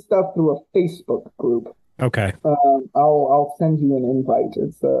most of his stuff through a Facebook group. Okay. I'll send you an invite.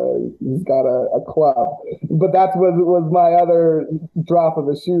 It's he's got a club, but that was my other drop of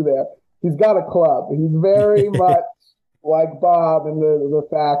the shoe there. he's got a club. He's very much like Bob in the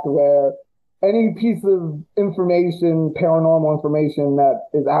fact where any piece of information, paranormal information that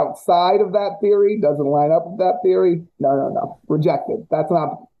is outside of that theory doesn't line up with that theory. No. Rejected. That's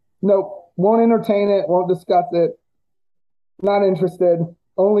not, nope. Won't entertain it, won't discuss it. Not interested.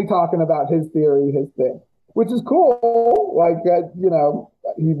 Only talking about his theory, his thing, which is cool. Like,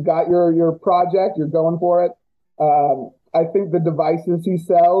 you've got your project, you're going for it. I think the devices he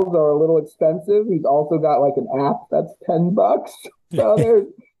sells are a little expensive. He's also got like an app that's $10. So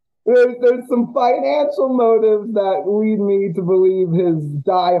there's some financial motives that lead me to believe his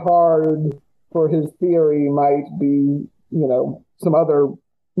die hard for his theory might be, some other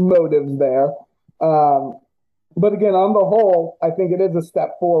motives there. But again, on the whole, I think it is a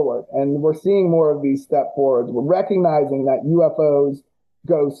step forward, and we're seeing more of these step forwards. We're recognizing that UFOs,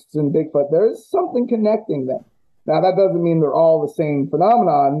 ghosts, and Bigfoot, there is something connecting them. Now, that doesn't mean they're all the same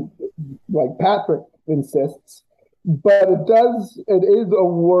phenomenon, like Patrick insists, but it is a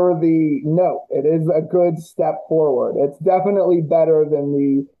worthy note. It is a good step forward. It's definitely better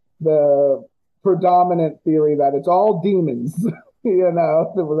than the predominant theory that it's all demons.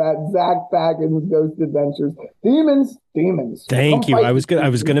 That Zach Baggins Ghost Adventures. Demons. Thank you. I was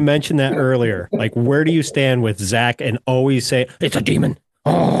gonna mention that earlier. Like, where do you stand with Zach and always say it's a demon?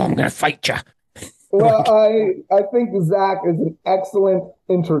 Oh, I'm gonna fight you. Well, I think Zach is an excellent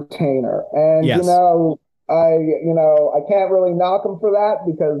entertainer, and yes. I can't really knock him for that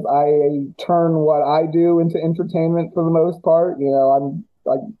because I turn what I do into entertainment for the most part. I'm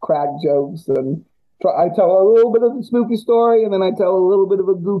like crack jokes and I tell a little bit of a spooky story and then I tell a little bit of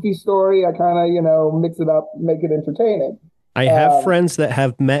a goofy story. I kind of, mix it up, make it entertaining. I have friends that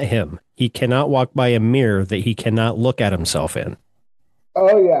have met him. He cannot walk by a mirror that he cannot look at himself in.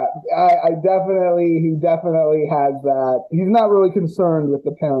 Oh yeah, he definitely has that. He's not really concerned with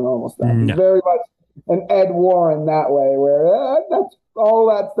the paranormal stuff. No. He's very much an Ed Warren that way, where that's all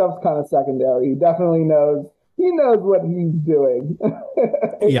that stuff's kind of secondary. He definitely knows. He knows what he's doing.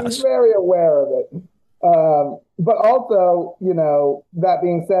 Yes. He's very aware of it. But also, that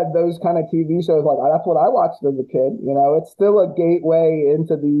being said, those kind of TV shows, like that's what I watched as a kid. It's still a gateway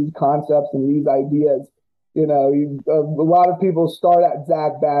into these concepts and these ideas. A lot of people start at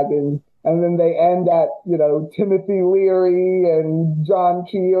Zach Baggins and then they end at, Timothy Leary and John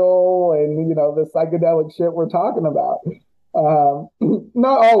Keel and, the psychedelic shit we're talking about.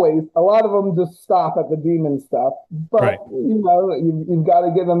 Not always. A lot of them just stop at the demon stuff, but right. You've got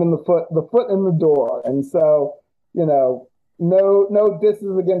to give them the foot in the door. And so, no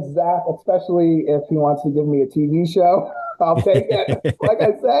disses against Zach, especially if he wants to give me a TV show. I'll take it. Like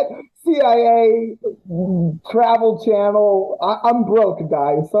I said, CIA, Travel Channel. I'm broke,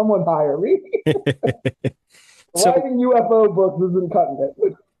 guys. Someone hire me. Writing UFO books isn't cutting it.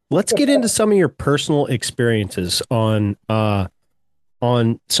 Let's get into some of your personal experiences on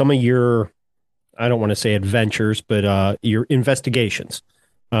some of your, I don't want to say adventures, but your investigations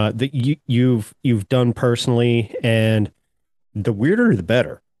that you've done personally, and the weirder the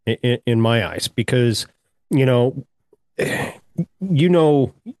better in my eyes, because this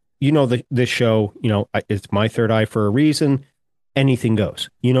show, it's my third eye for a reason. Anything goes.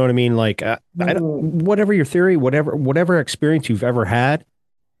 You know what I mean? Like whatever your theory, whatever experience you've ever had,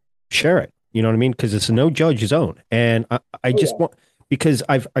 share it. You know what I mean? Because it's a no judge zone. And I just want, because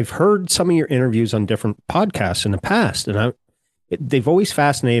I've heard some of your interviews on different podcasts in the past, and they've always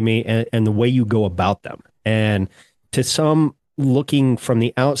fascinated me, and the way you go about them. And to some looking from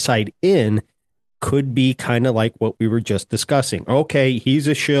the outside in, could be kind of like what we were just discussing. Okay, he's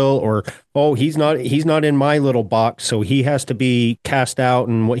a shill, or he's not in my little box, so he has to be cast out,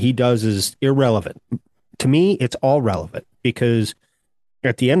 and what he does is irrelevant. To me, it's all relevant, because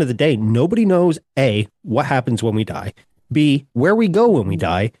at the end of the day, nobody knows A, what happens when we die, B, where we go when we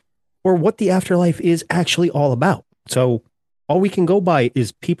die, or what the afterlife is actually all about. So all we can go by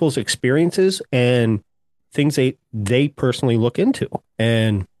is people's experiences and things they personally look into.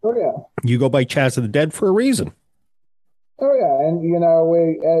 And you go by Chaz of the Dead for a reason. Oh yeah, and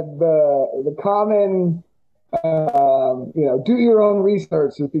the common do your own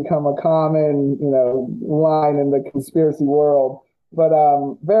research has become a common line in the conspiracy world. But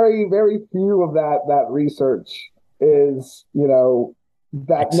very, very few of that research is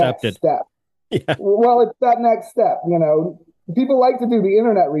that accepted. Next step. Yeah. Well, it's that next step. People like to do the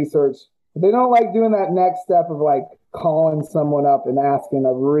internet research. They don't like doing that next step of like calling someone up and asking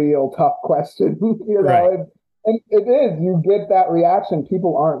a real tough question. Right. And it is, you get that reaction.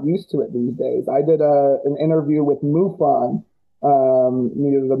 People aren't used to it these days. I did an interview with MUFON,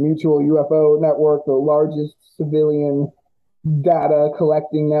 the Mutual UFO Network, the largest civilian data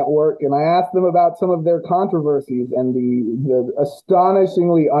collecting network, and I asked them about some of their controversies, and the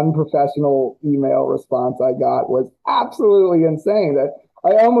astonishingly unprofessional email response I got was absolutely insane. That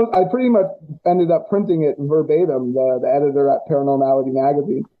I pretty much ended up printing it verbatim, the editor at Paranormality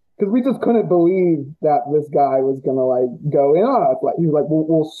magazine, because we just couldn't believe that this guy was gonna like go in on us. Like he was like,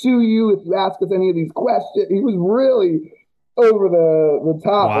 we'll sue you if you ask us any of these questions. He was really over the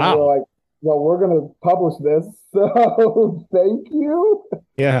top, and we're Wow. like, well, we're going to publish this, so thank you.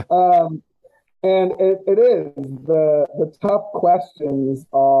 Yeah. And it is the tough questions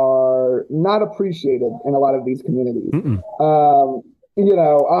are not appreciated in a lot of these communities. Mm-mm.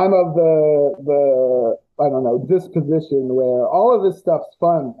 I'm of the I don't know disposition where all of this stuff's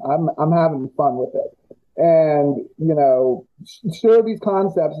fun. I'm having fun with it, and sure, these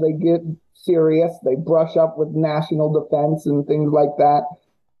concepts they get serious. They brush up with national defense and things like that,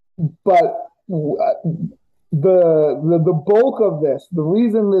 but the bulk of this, the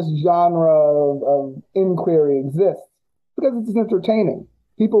reason this genre of inquiry exists, because it's entertaining.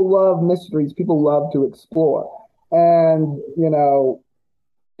 People love mysteries. People love to explore, and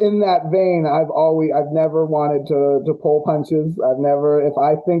in that vein, I've never wanted to pull punches. I've never, if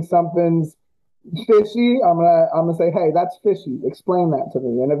I think something's fishy, I'm gonna say, hey, that's fishy. Explain that to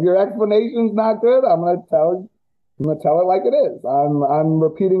me. And if your explanation's not good, I'm gonna tell it like it is. I'm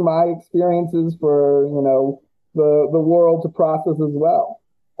repeating my experiences for the world to process as well.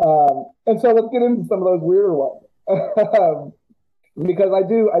 And so let's get into some of those weirder ones. Because I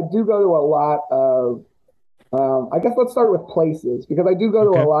do go to a lot of I guess let's start with places because I do go to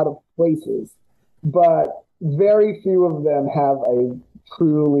Okay. a lot of places, but very few of them have a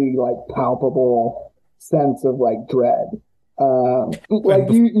truly like palpable sense of like dread.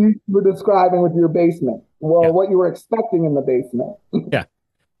 Like you were describing with your basement. Well, Yeah. what you were expecting in the basement. Yeah.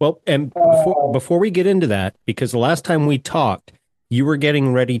 Well, and before we get into that, because the last time we talked, you were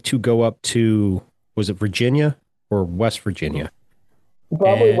getting ready to go up to, was it Virginia or West Virginia?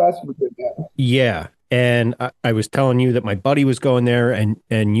 Probably And West Virginia. yeah. And I was telling you that my buddy was going there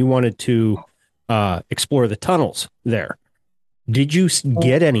and you wanted to explore the tunnels there. Did you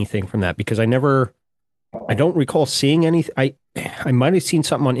get anything from that? Because I don't recall seeing anything. I might have seen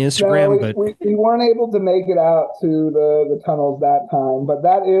something on Instagram, No, but we weren't able to make it out to the tunnels that time, but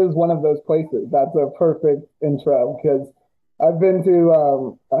that is one of those places. That's a perfect intro because I've been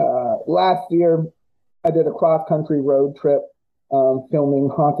to last year. I did a cross country road trip, filming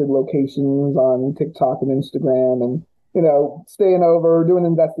haunted locations on TikTok and Instagram, and staying over, doing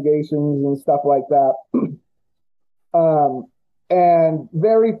investigations and stuff like that. Um, and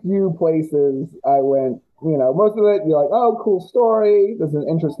very few places I went, most of it, you're like, oh, cool story. This is an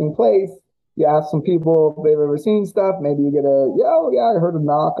interesting place. You ask some people if they've ever seen stuff. Maybe you get I heard a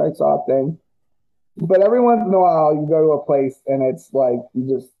knock. I saw a thing. But every once in a while, you go to a place and it's like you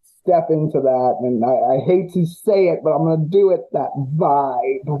just step into that. And I hate to say it, but I'm going to do it. That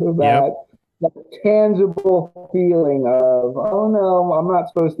vibe, yep. that tangible feeling of, oh no, I'm not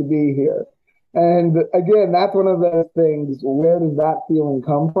supposed to be here. And again, that's one of those things. Where does that feeling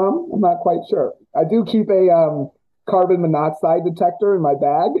come from? I'm not quite sure. I do keep a carbon monoxide detector in my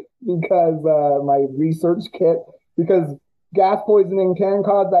bag because my research kit, because gas poisoning can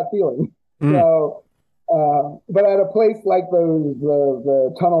cause that feeling. Mm. So, but at a place like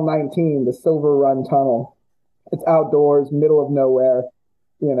the Tunnel 19, the Silver Run Tunnel, it's outdoors, middle of nowhere.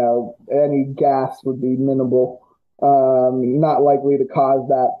 Any gas would be minimal. Not likely to cause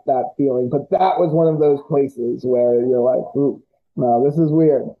that feeling. But that was one of those places where you're like, ooh, no, this is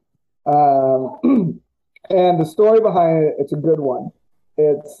weird. And the story behind it, it's a good one.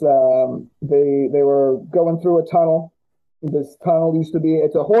 It's they were going through a tunnel. This tunnel used to be,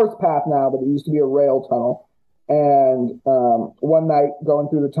 it's a horse path now, but it used to be a rail tunnel. And one night going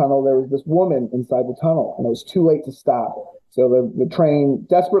through the tunnel, there was this woman inside the tunnel, and it was too late to stop. So the train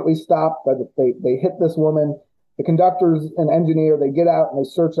desperately stopped, but they hit this woman. The conductors and engineer, they get out and they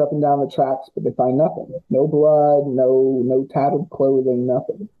search up and down the tracks, but they find nothing. No blood, no tattered clothing,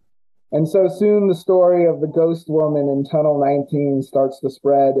 nothing. And so soon the story of the ghost woman in Tunnel 19 starts to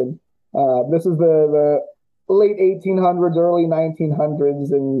spread. And this is the late 1800s, early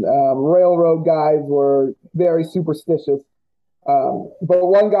 1900s, and railroad guys were very superstitious. But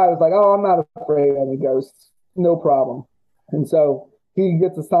one guy was like, oh, I'm not afraid of any ghosts. No problem. And so he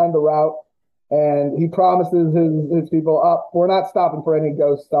gets assigned the route. And he promises his people, we're not stopping for any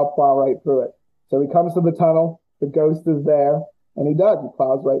ghosts. I'll plow right through it. So he comes to the tunnel. The ghost is there. And he does. He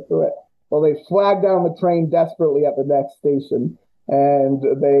plows right through it. Well, they flagged down the train desperately at the next station. And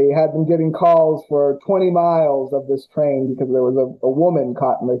they had been getting calls for 20 miles of this train because there was a woman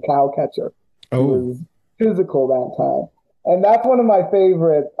caught in the cow catcher. She Oh, was physical that time. And that's one of my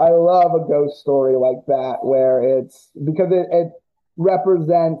favorite. I love a ghost story like that, where it's because it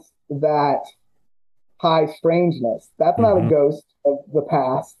represents that high strangeness. That's not a Hmm. ghost of the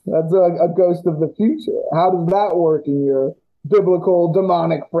past. That's a ghost of the future. How does that work in your biblical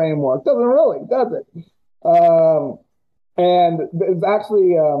demonic framework? Doesn't really, does it? Um, and there's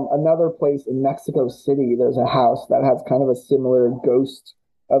actually another place in Mexico City. There's a house that has kind of a similar ghost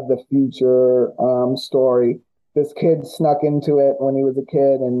of the future story. This kid snuck into it when he was a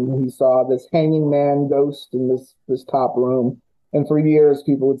kid, and he saw this hanging man ghost in this top room. And for years,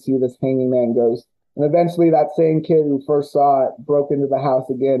 people would see this hanging man ghost. And eventually, that same kid who first saw it broke into the house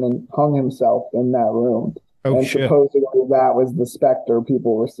again and hung himself in that room. Oh And shit. supposedly, that was the specter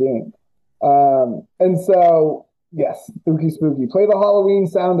people were seeing. And so yes, spooky, spooky. Play the Halloween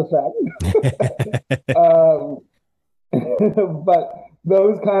sound effect. um, but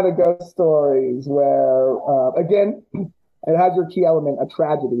those kind of ghost stories where, again, it has your key element, a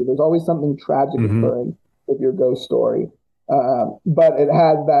tragedy. There's always something tragic Hmm. occurring with your ghost story. But it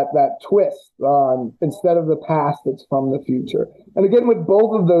has that twist on instead of the past, it's from the future. And again, with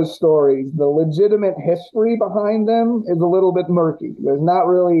both of those stories, the legitimate history behind them is a little bit murky. There's not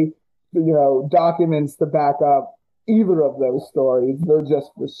really, documents to back up either of those stories. They're just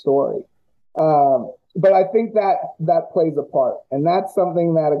the story. But I think that plays a part, and that's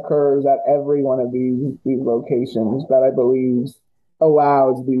something that occurs at every one of these locations that I believe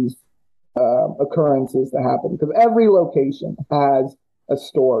allows these occurrences to happen because every location has a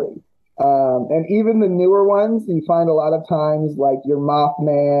story. And even the newer ones, you find a lot of times, like your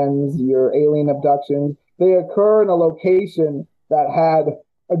Mothmans, your alien abductions, they occur in a location that had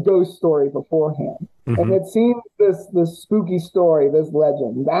a ghost story beforehand. And Hmm. it seems this spooky story, this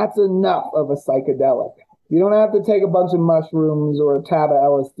legend, that's enough of a psychedelic. You don't have to take a bunch of mushrooms or a tab of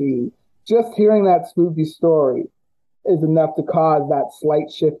LSD. Just hearing that spooky story is enough to cause that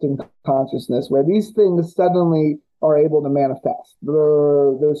slight shift in consciousness where these things suddenly are able to manifest.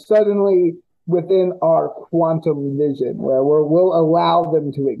 They're suddenly within our quantum vision where we'll allow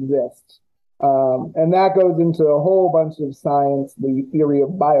them to exist. And that goes into a whole bunch of science, the theory of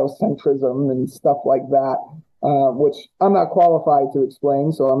biocentrism and stuff like that, which I'm not qualified to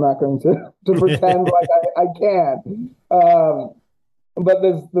explain, so I'm not going to pretend like I can. But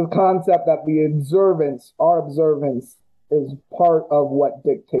there's the concept that our observance, is part of what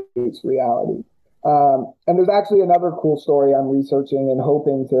dictates reality. And there's actually another cool story I'm researching and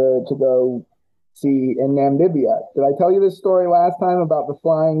hoping to go see in Namibia. Did I tell you this story last time about the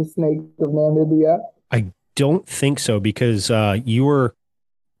flying snake of Namibia? I don't think so because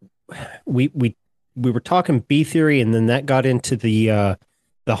we we were talking B theory, and then that got into the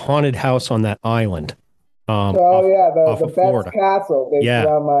haunted house on that island, Oh off yeah, the of Bet's Florida. Castle based Yeah,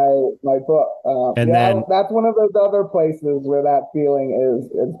 around my book. and Yeah, then that's one of those other places where that feeling is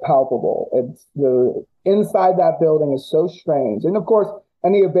palpable. It's the inside that building is so strange, and of course,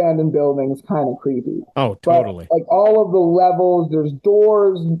 any abandoned building is kind of creepy. oh, But totally. like all of the levels, there's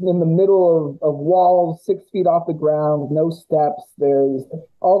doors in the middle of walls, 6 feet off the ground, no steps. There's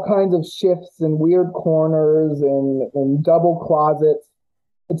all kinds of shifts and weird corners and double closets.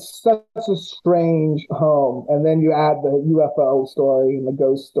 It's such a strange home. And then you add the UFO story and the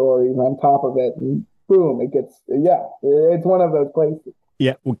ghost stories on top of it, and boom, it's one of those places.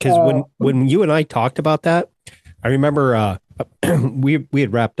 Yeah, because Uh, when you and I talked about that, I remember we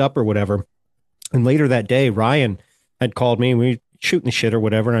had wrapped up or whatever, and later that day, Ryan had called me. And we were shooting the shit or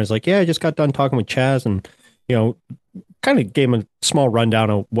whatever, and I was like, "Yeah, I just got done talking with Chaz, and you know, kind of gave him a small rundown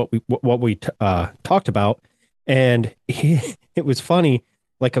of what we talked about." And it was funny.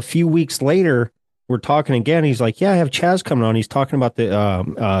 Like a few weeks later, we're talking again. He's like, "Yeah, I have Chaz coming on. He's talking about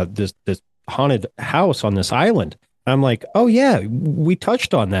this haunted house on this island." I'm like, "Oh yeah, we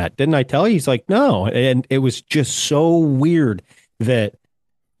touched on that, didn't I tell you?" He's like, "No," and it was just so weird that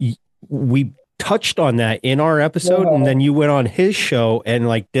we touched on that in our episode, and then you went on his show and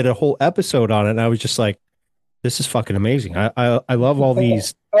like did a whole episode on it. And I was just like, "This is fucking amazing. I love all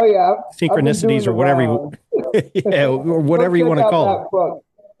these oh yeah, I've been doing synchronicities or the whatever you, rounds. yeah, or Go whatever you check want to out call it." that book.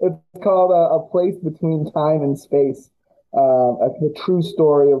 It's called A Place Between Time and Space, the true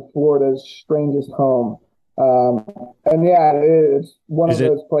story of Florida's strangest home. Um, and yeah, it's one Is of it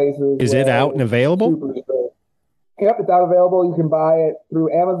those places is it where out and it's available? super strange. Yep, it's out available. You can buy it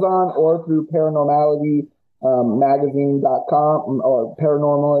through Amazon or through Paranormality magazine.com or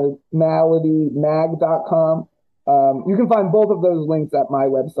paranormality.mag.com. You can find both of those links at my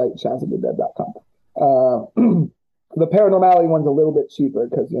website, chazofthedead.com. The Paranormality one's a little bit cheaper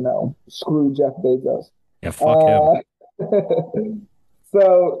because, screw Jeff Bezos. Yeah, fuck him.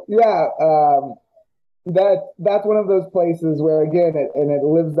 So, yeah, that's one of those places where, again, it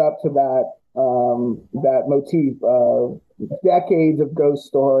lives up to that motif of decades of ghost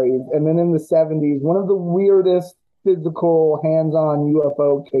stories. And then in the 70s, one of the weirdest physical hands-on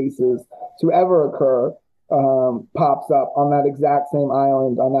UFO cases to ever occur pops up on that exact same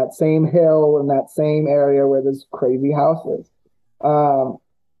island, on that same hill, in that same area where this crazy house is.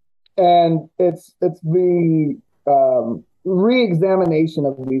 And it's the re-examination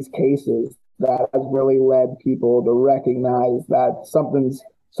of these cases that has really led people to recognize that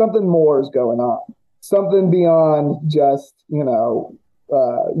something more is going on, something beyond just UFOs,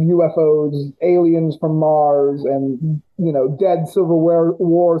 aliens from Mars, and dead Civil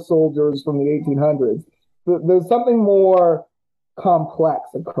War soldiers from the 1800s. There's something more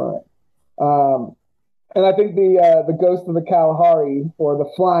complex occurring. And I think the ghost of the Kalahari, or the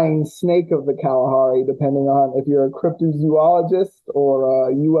flying snake of the Kalahari, depending on if you're a cryptozoologist or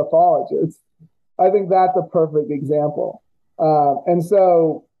a ufologist, I think that's a perfect example. And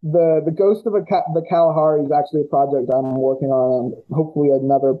so the ghost of the Kalahari is actually a project I'm working on. Hopefully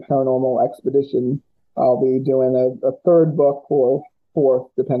another paranormal expedition. I'll be doing a third book or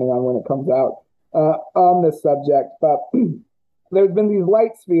fourth, depending on when it comes out, on this subject. But there's been these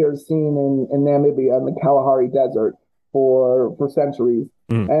light spheres seen in Namibia in the Kalahari Desert for centuries.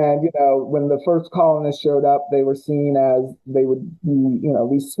 And, when the first colonists showed up, they were seen as they would be,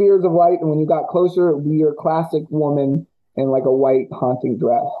 these spheres of light. And when you got closer, it would be your classic woman in like a white haunting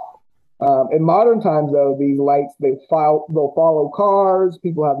dress. In modern times, though, these lights, they'll follow cars.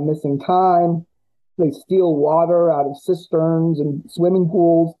 People have missing time. They steal water out of cisterns and swimming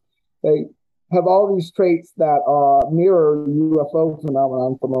pools. They have all these traits that mirror UFO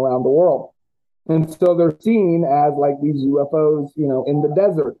phenomenon from around the world. And so they're seen as like these UFOs, in the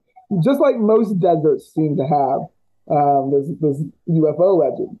desert, just like most deserts seem to have this UFO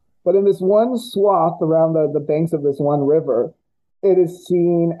legend. But in this one swath around the banks of this one river, it is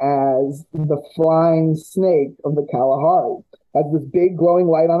seen as the flying snake of the Kalahari. It has this big glowing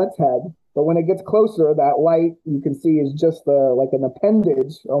light on its head. But when it gets closer, that light you can see is just like an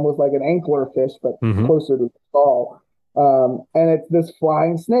appendage, almost like an anglerfish, but closer to the skull. And it's this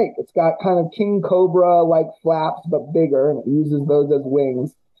flying snake. It's got kind of king cobra-like flaps, but bigger, and it uses those as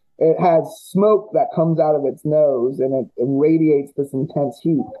wings. It has smoke that comes out of its nose, and it radiates this intense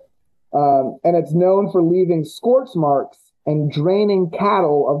heat. And it's known for leaving scorch marks and draining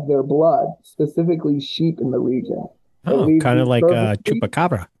cattle of their blood, specifically sheep in the region. Oh, kind of like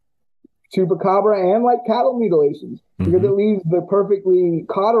chupacabra. Chupacabra and like cattle mutilations, because it leaves the perfectly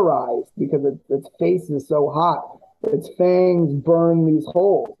cauterized, because its face is so hot. Its fangs burn these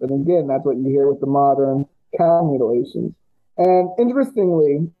holes. And again, that's what you hear with the modern cow mutilations. And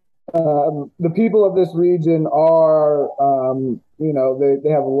interestingly, the people of this region are,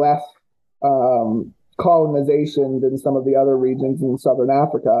 they have less colonization than some of the other regions in Southern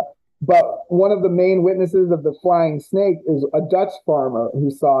Africa. But one of the main witnesses of the flying snake is a Dutch farmer who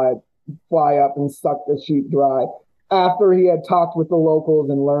saw it fly up and suck the sheep dry after he had talked with the locals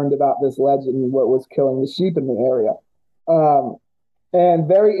and learned about this legend and what was killing the sheep in the area. And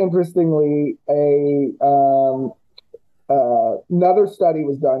very interestingly, another study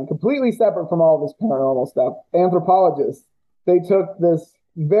was done, completely separate from all this paranormal stuff. Anthropologists, they took this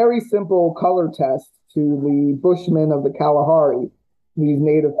very simple color test to the Bushmen of the Kalahari, these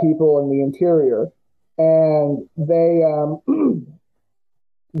native people in the interior, and they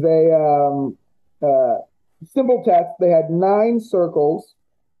simple test. They had 9 circles.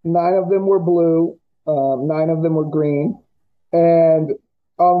 9 of them were blue. 9 of them were green. And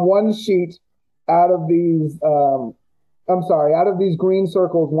on one sheet, out of these green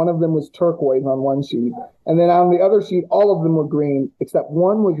circles, one of them was turquoise on one sheet. And then on the other sheet, all of them were green, except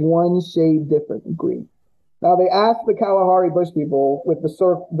one was one shade different in green. Now, they asked the Kalahari Bush people with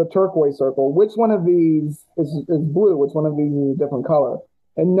the turquoise circle, which one of these is blue, which one of these is a different color.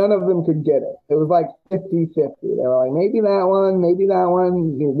 And none of them could get it. It was like 50-50. They were like, maybe that one,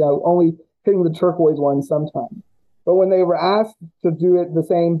 only hitting the turquoise one sometimes. But when they were asked to do it the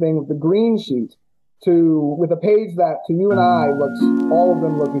same thing with the green sheet, with a page that to you and I all of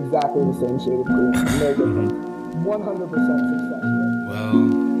them look exactly the same shade of green. And they're different. 100% success rate. Well,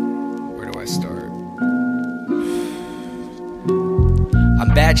 where do I start?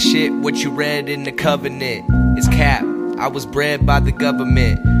 I'm bad shit, what you read in the covenant is cap. I was bred by the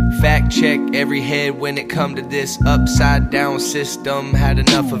government. Fact check every head when it come to this upside down system. Had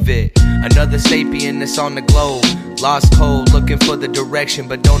enough of it. Another sapien that's on the globe. Lost cold, looking for the direction,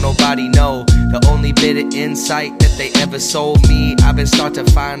 but don't nobody know. The only bit of insight that they ever sold me, I've been start to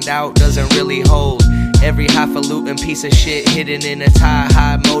find out doesn't really hold. Every highfalutin piece of shit hidden in its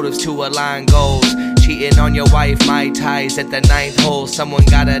high motives to align goals. cheating on your wife, my ties at the 9th hole. Someone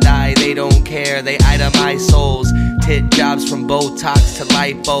gotta die, they don't care, they itemize souls. Tit jobs from Botox to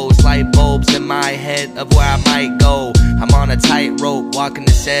lipos, light bulbs in my head of where I might go. I'm on a tightrope, walking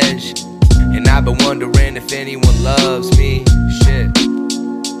this edge, and I've been wondering if anyone loves me. Shit.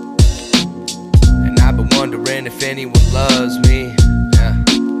 And I've been wondering if anyone loves me. Yeah.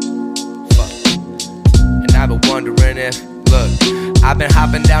 Fuck. And I've been wondering if, look, I've been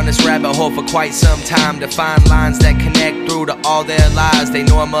hopping down this rabbit hole for quite some time to find lines that connect through to all their lies. They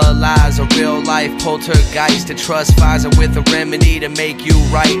normalize a real life poltergeist to trust Pfizer with a remedy to make you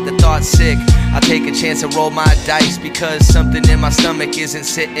right. The thought's sick, I'll take a chance and roll my dice because something in my stomach isn't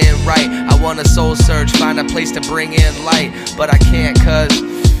sitting right. I want a soul search, find a place to bring in light, but I can't cause,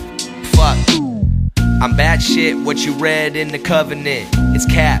 fuck. I'm bad shit, what you read in the covenant, it's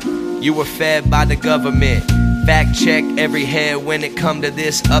cap. You were fed by the government. Fact check every head when it come to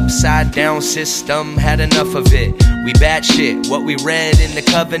this upside down system. Had enough of it. We bad shit. What we read in the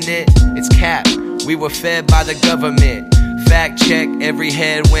covenant, it's cap. We were fed by the government. Fact check every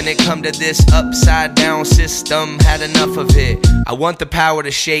head when it come to this upside down system. Had enough of it. I want the power to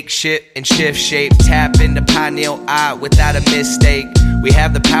shake shit and shift shape. Tap into pineal eye without a mistake. We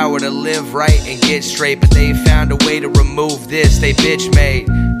have the power to live right and get straight, but they found a way to remove this they bitch made.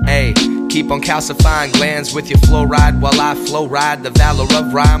 Hey, keep on calcifying glands with your fluoride while I flow ride the valor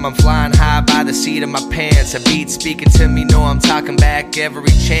of rhyme. I'm flying high by the seat of my pants. A beat speaking to me, know I'm talking back every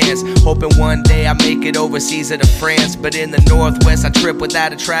chance. Hoping one day I make it overseas or to France, but in the Northwest I trip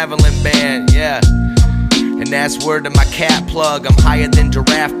without a traveling band. Yeah. And that's word to my cat plug. I'm higher than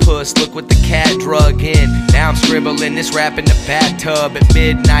giraffe puss. Look what the cat drug in. Now I'm scribbling this rap in the bathtub. At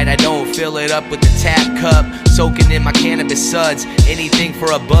midnight I don't fill it up with the tap cup. Soaking in my cannabis suds. Anything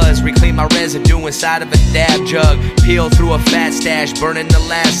for a buzz. Reclaim my residue inside of a dab jug. Peel through a fat stash, burning the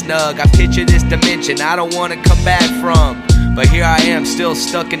last nug. I picture this dimension I don't want to come back from, but here I am still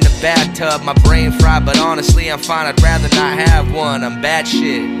stuck in the bathtub. My brain fried, but honestly I'm fine. I'd rather not have one. I'm bad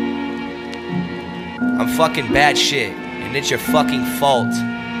shit. I'm fucking bad shit, and it's your fucking fault.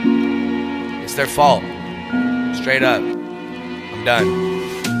 It's their fault. Straight up. I'm done.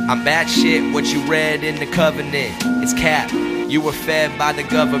 I'm bad shit, what you read in the covenant, it's cap. You were fed by the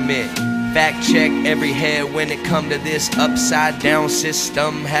government. Fact check every head when it come to this upside down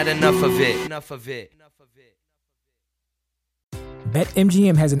system. Had enough of it. Enough of it.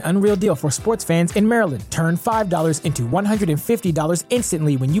 BetMGM has an unreal deal for sports fans in Maryland. Turn $5 into $150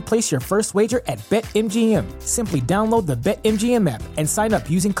 instantly when you place your first wager at BetMGM. Simply download the BetMGM app and sign up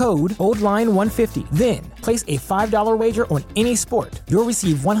using code OldLine150. Then, place a $5 wager on any sport. You'll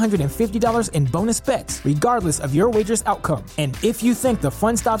receive $150 in bonus bets, regardless of your wager's outcome. And if you think the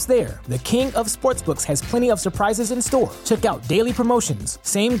fun stops there, the king of sportsbooks has plenty of surprises in store. Check out daily promotions,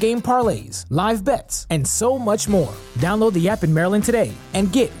 same-game parlays, live bets, and so much more. Download the app in Maryland today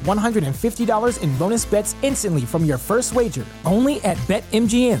and get $150 in bonus bets instantly from your first wager. Only at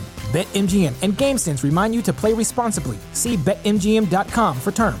BetMGM. BetMGM and GameSense remind you to play responsibly. See BetMGM.com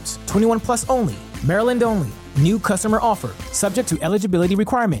for terms. 21 plus only. Maryland only. New customer offer. Subject to eligibility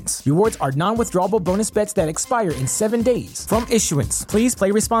requirements. Rewards are non-withdrawable bonus bets that expire in 7 days. From issuance, please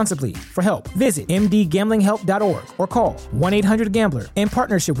play responsibly. For help, visit mdgamblinghelp.org or call 1-800-GAMBLER in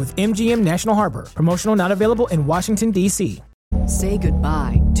partnership with MGM National Harbor. Promotional not available in Washington, D.C. Say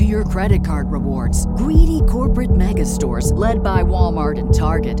goodbye to your credit card rewards. Greedy corporate mega stores, led by Walmart and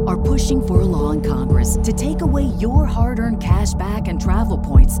Target, are pushing for a law in Congress to take away your hard-earned cash back and travel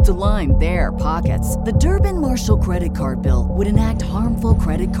points to line their pockets. The Durbin-Marshall credit card bill would enact harmful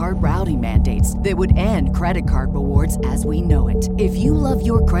credit card routing mandates that would end credit card rewards as we know it. If you love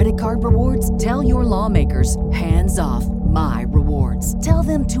your credit card rewards, tell your lawmakers, hands off my rewards. Tell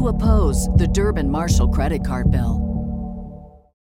them to oppose the Durbin-Marshall credit card bill.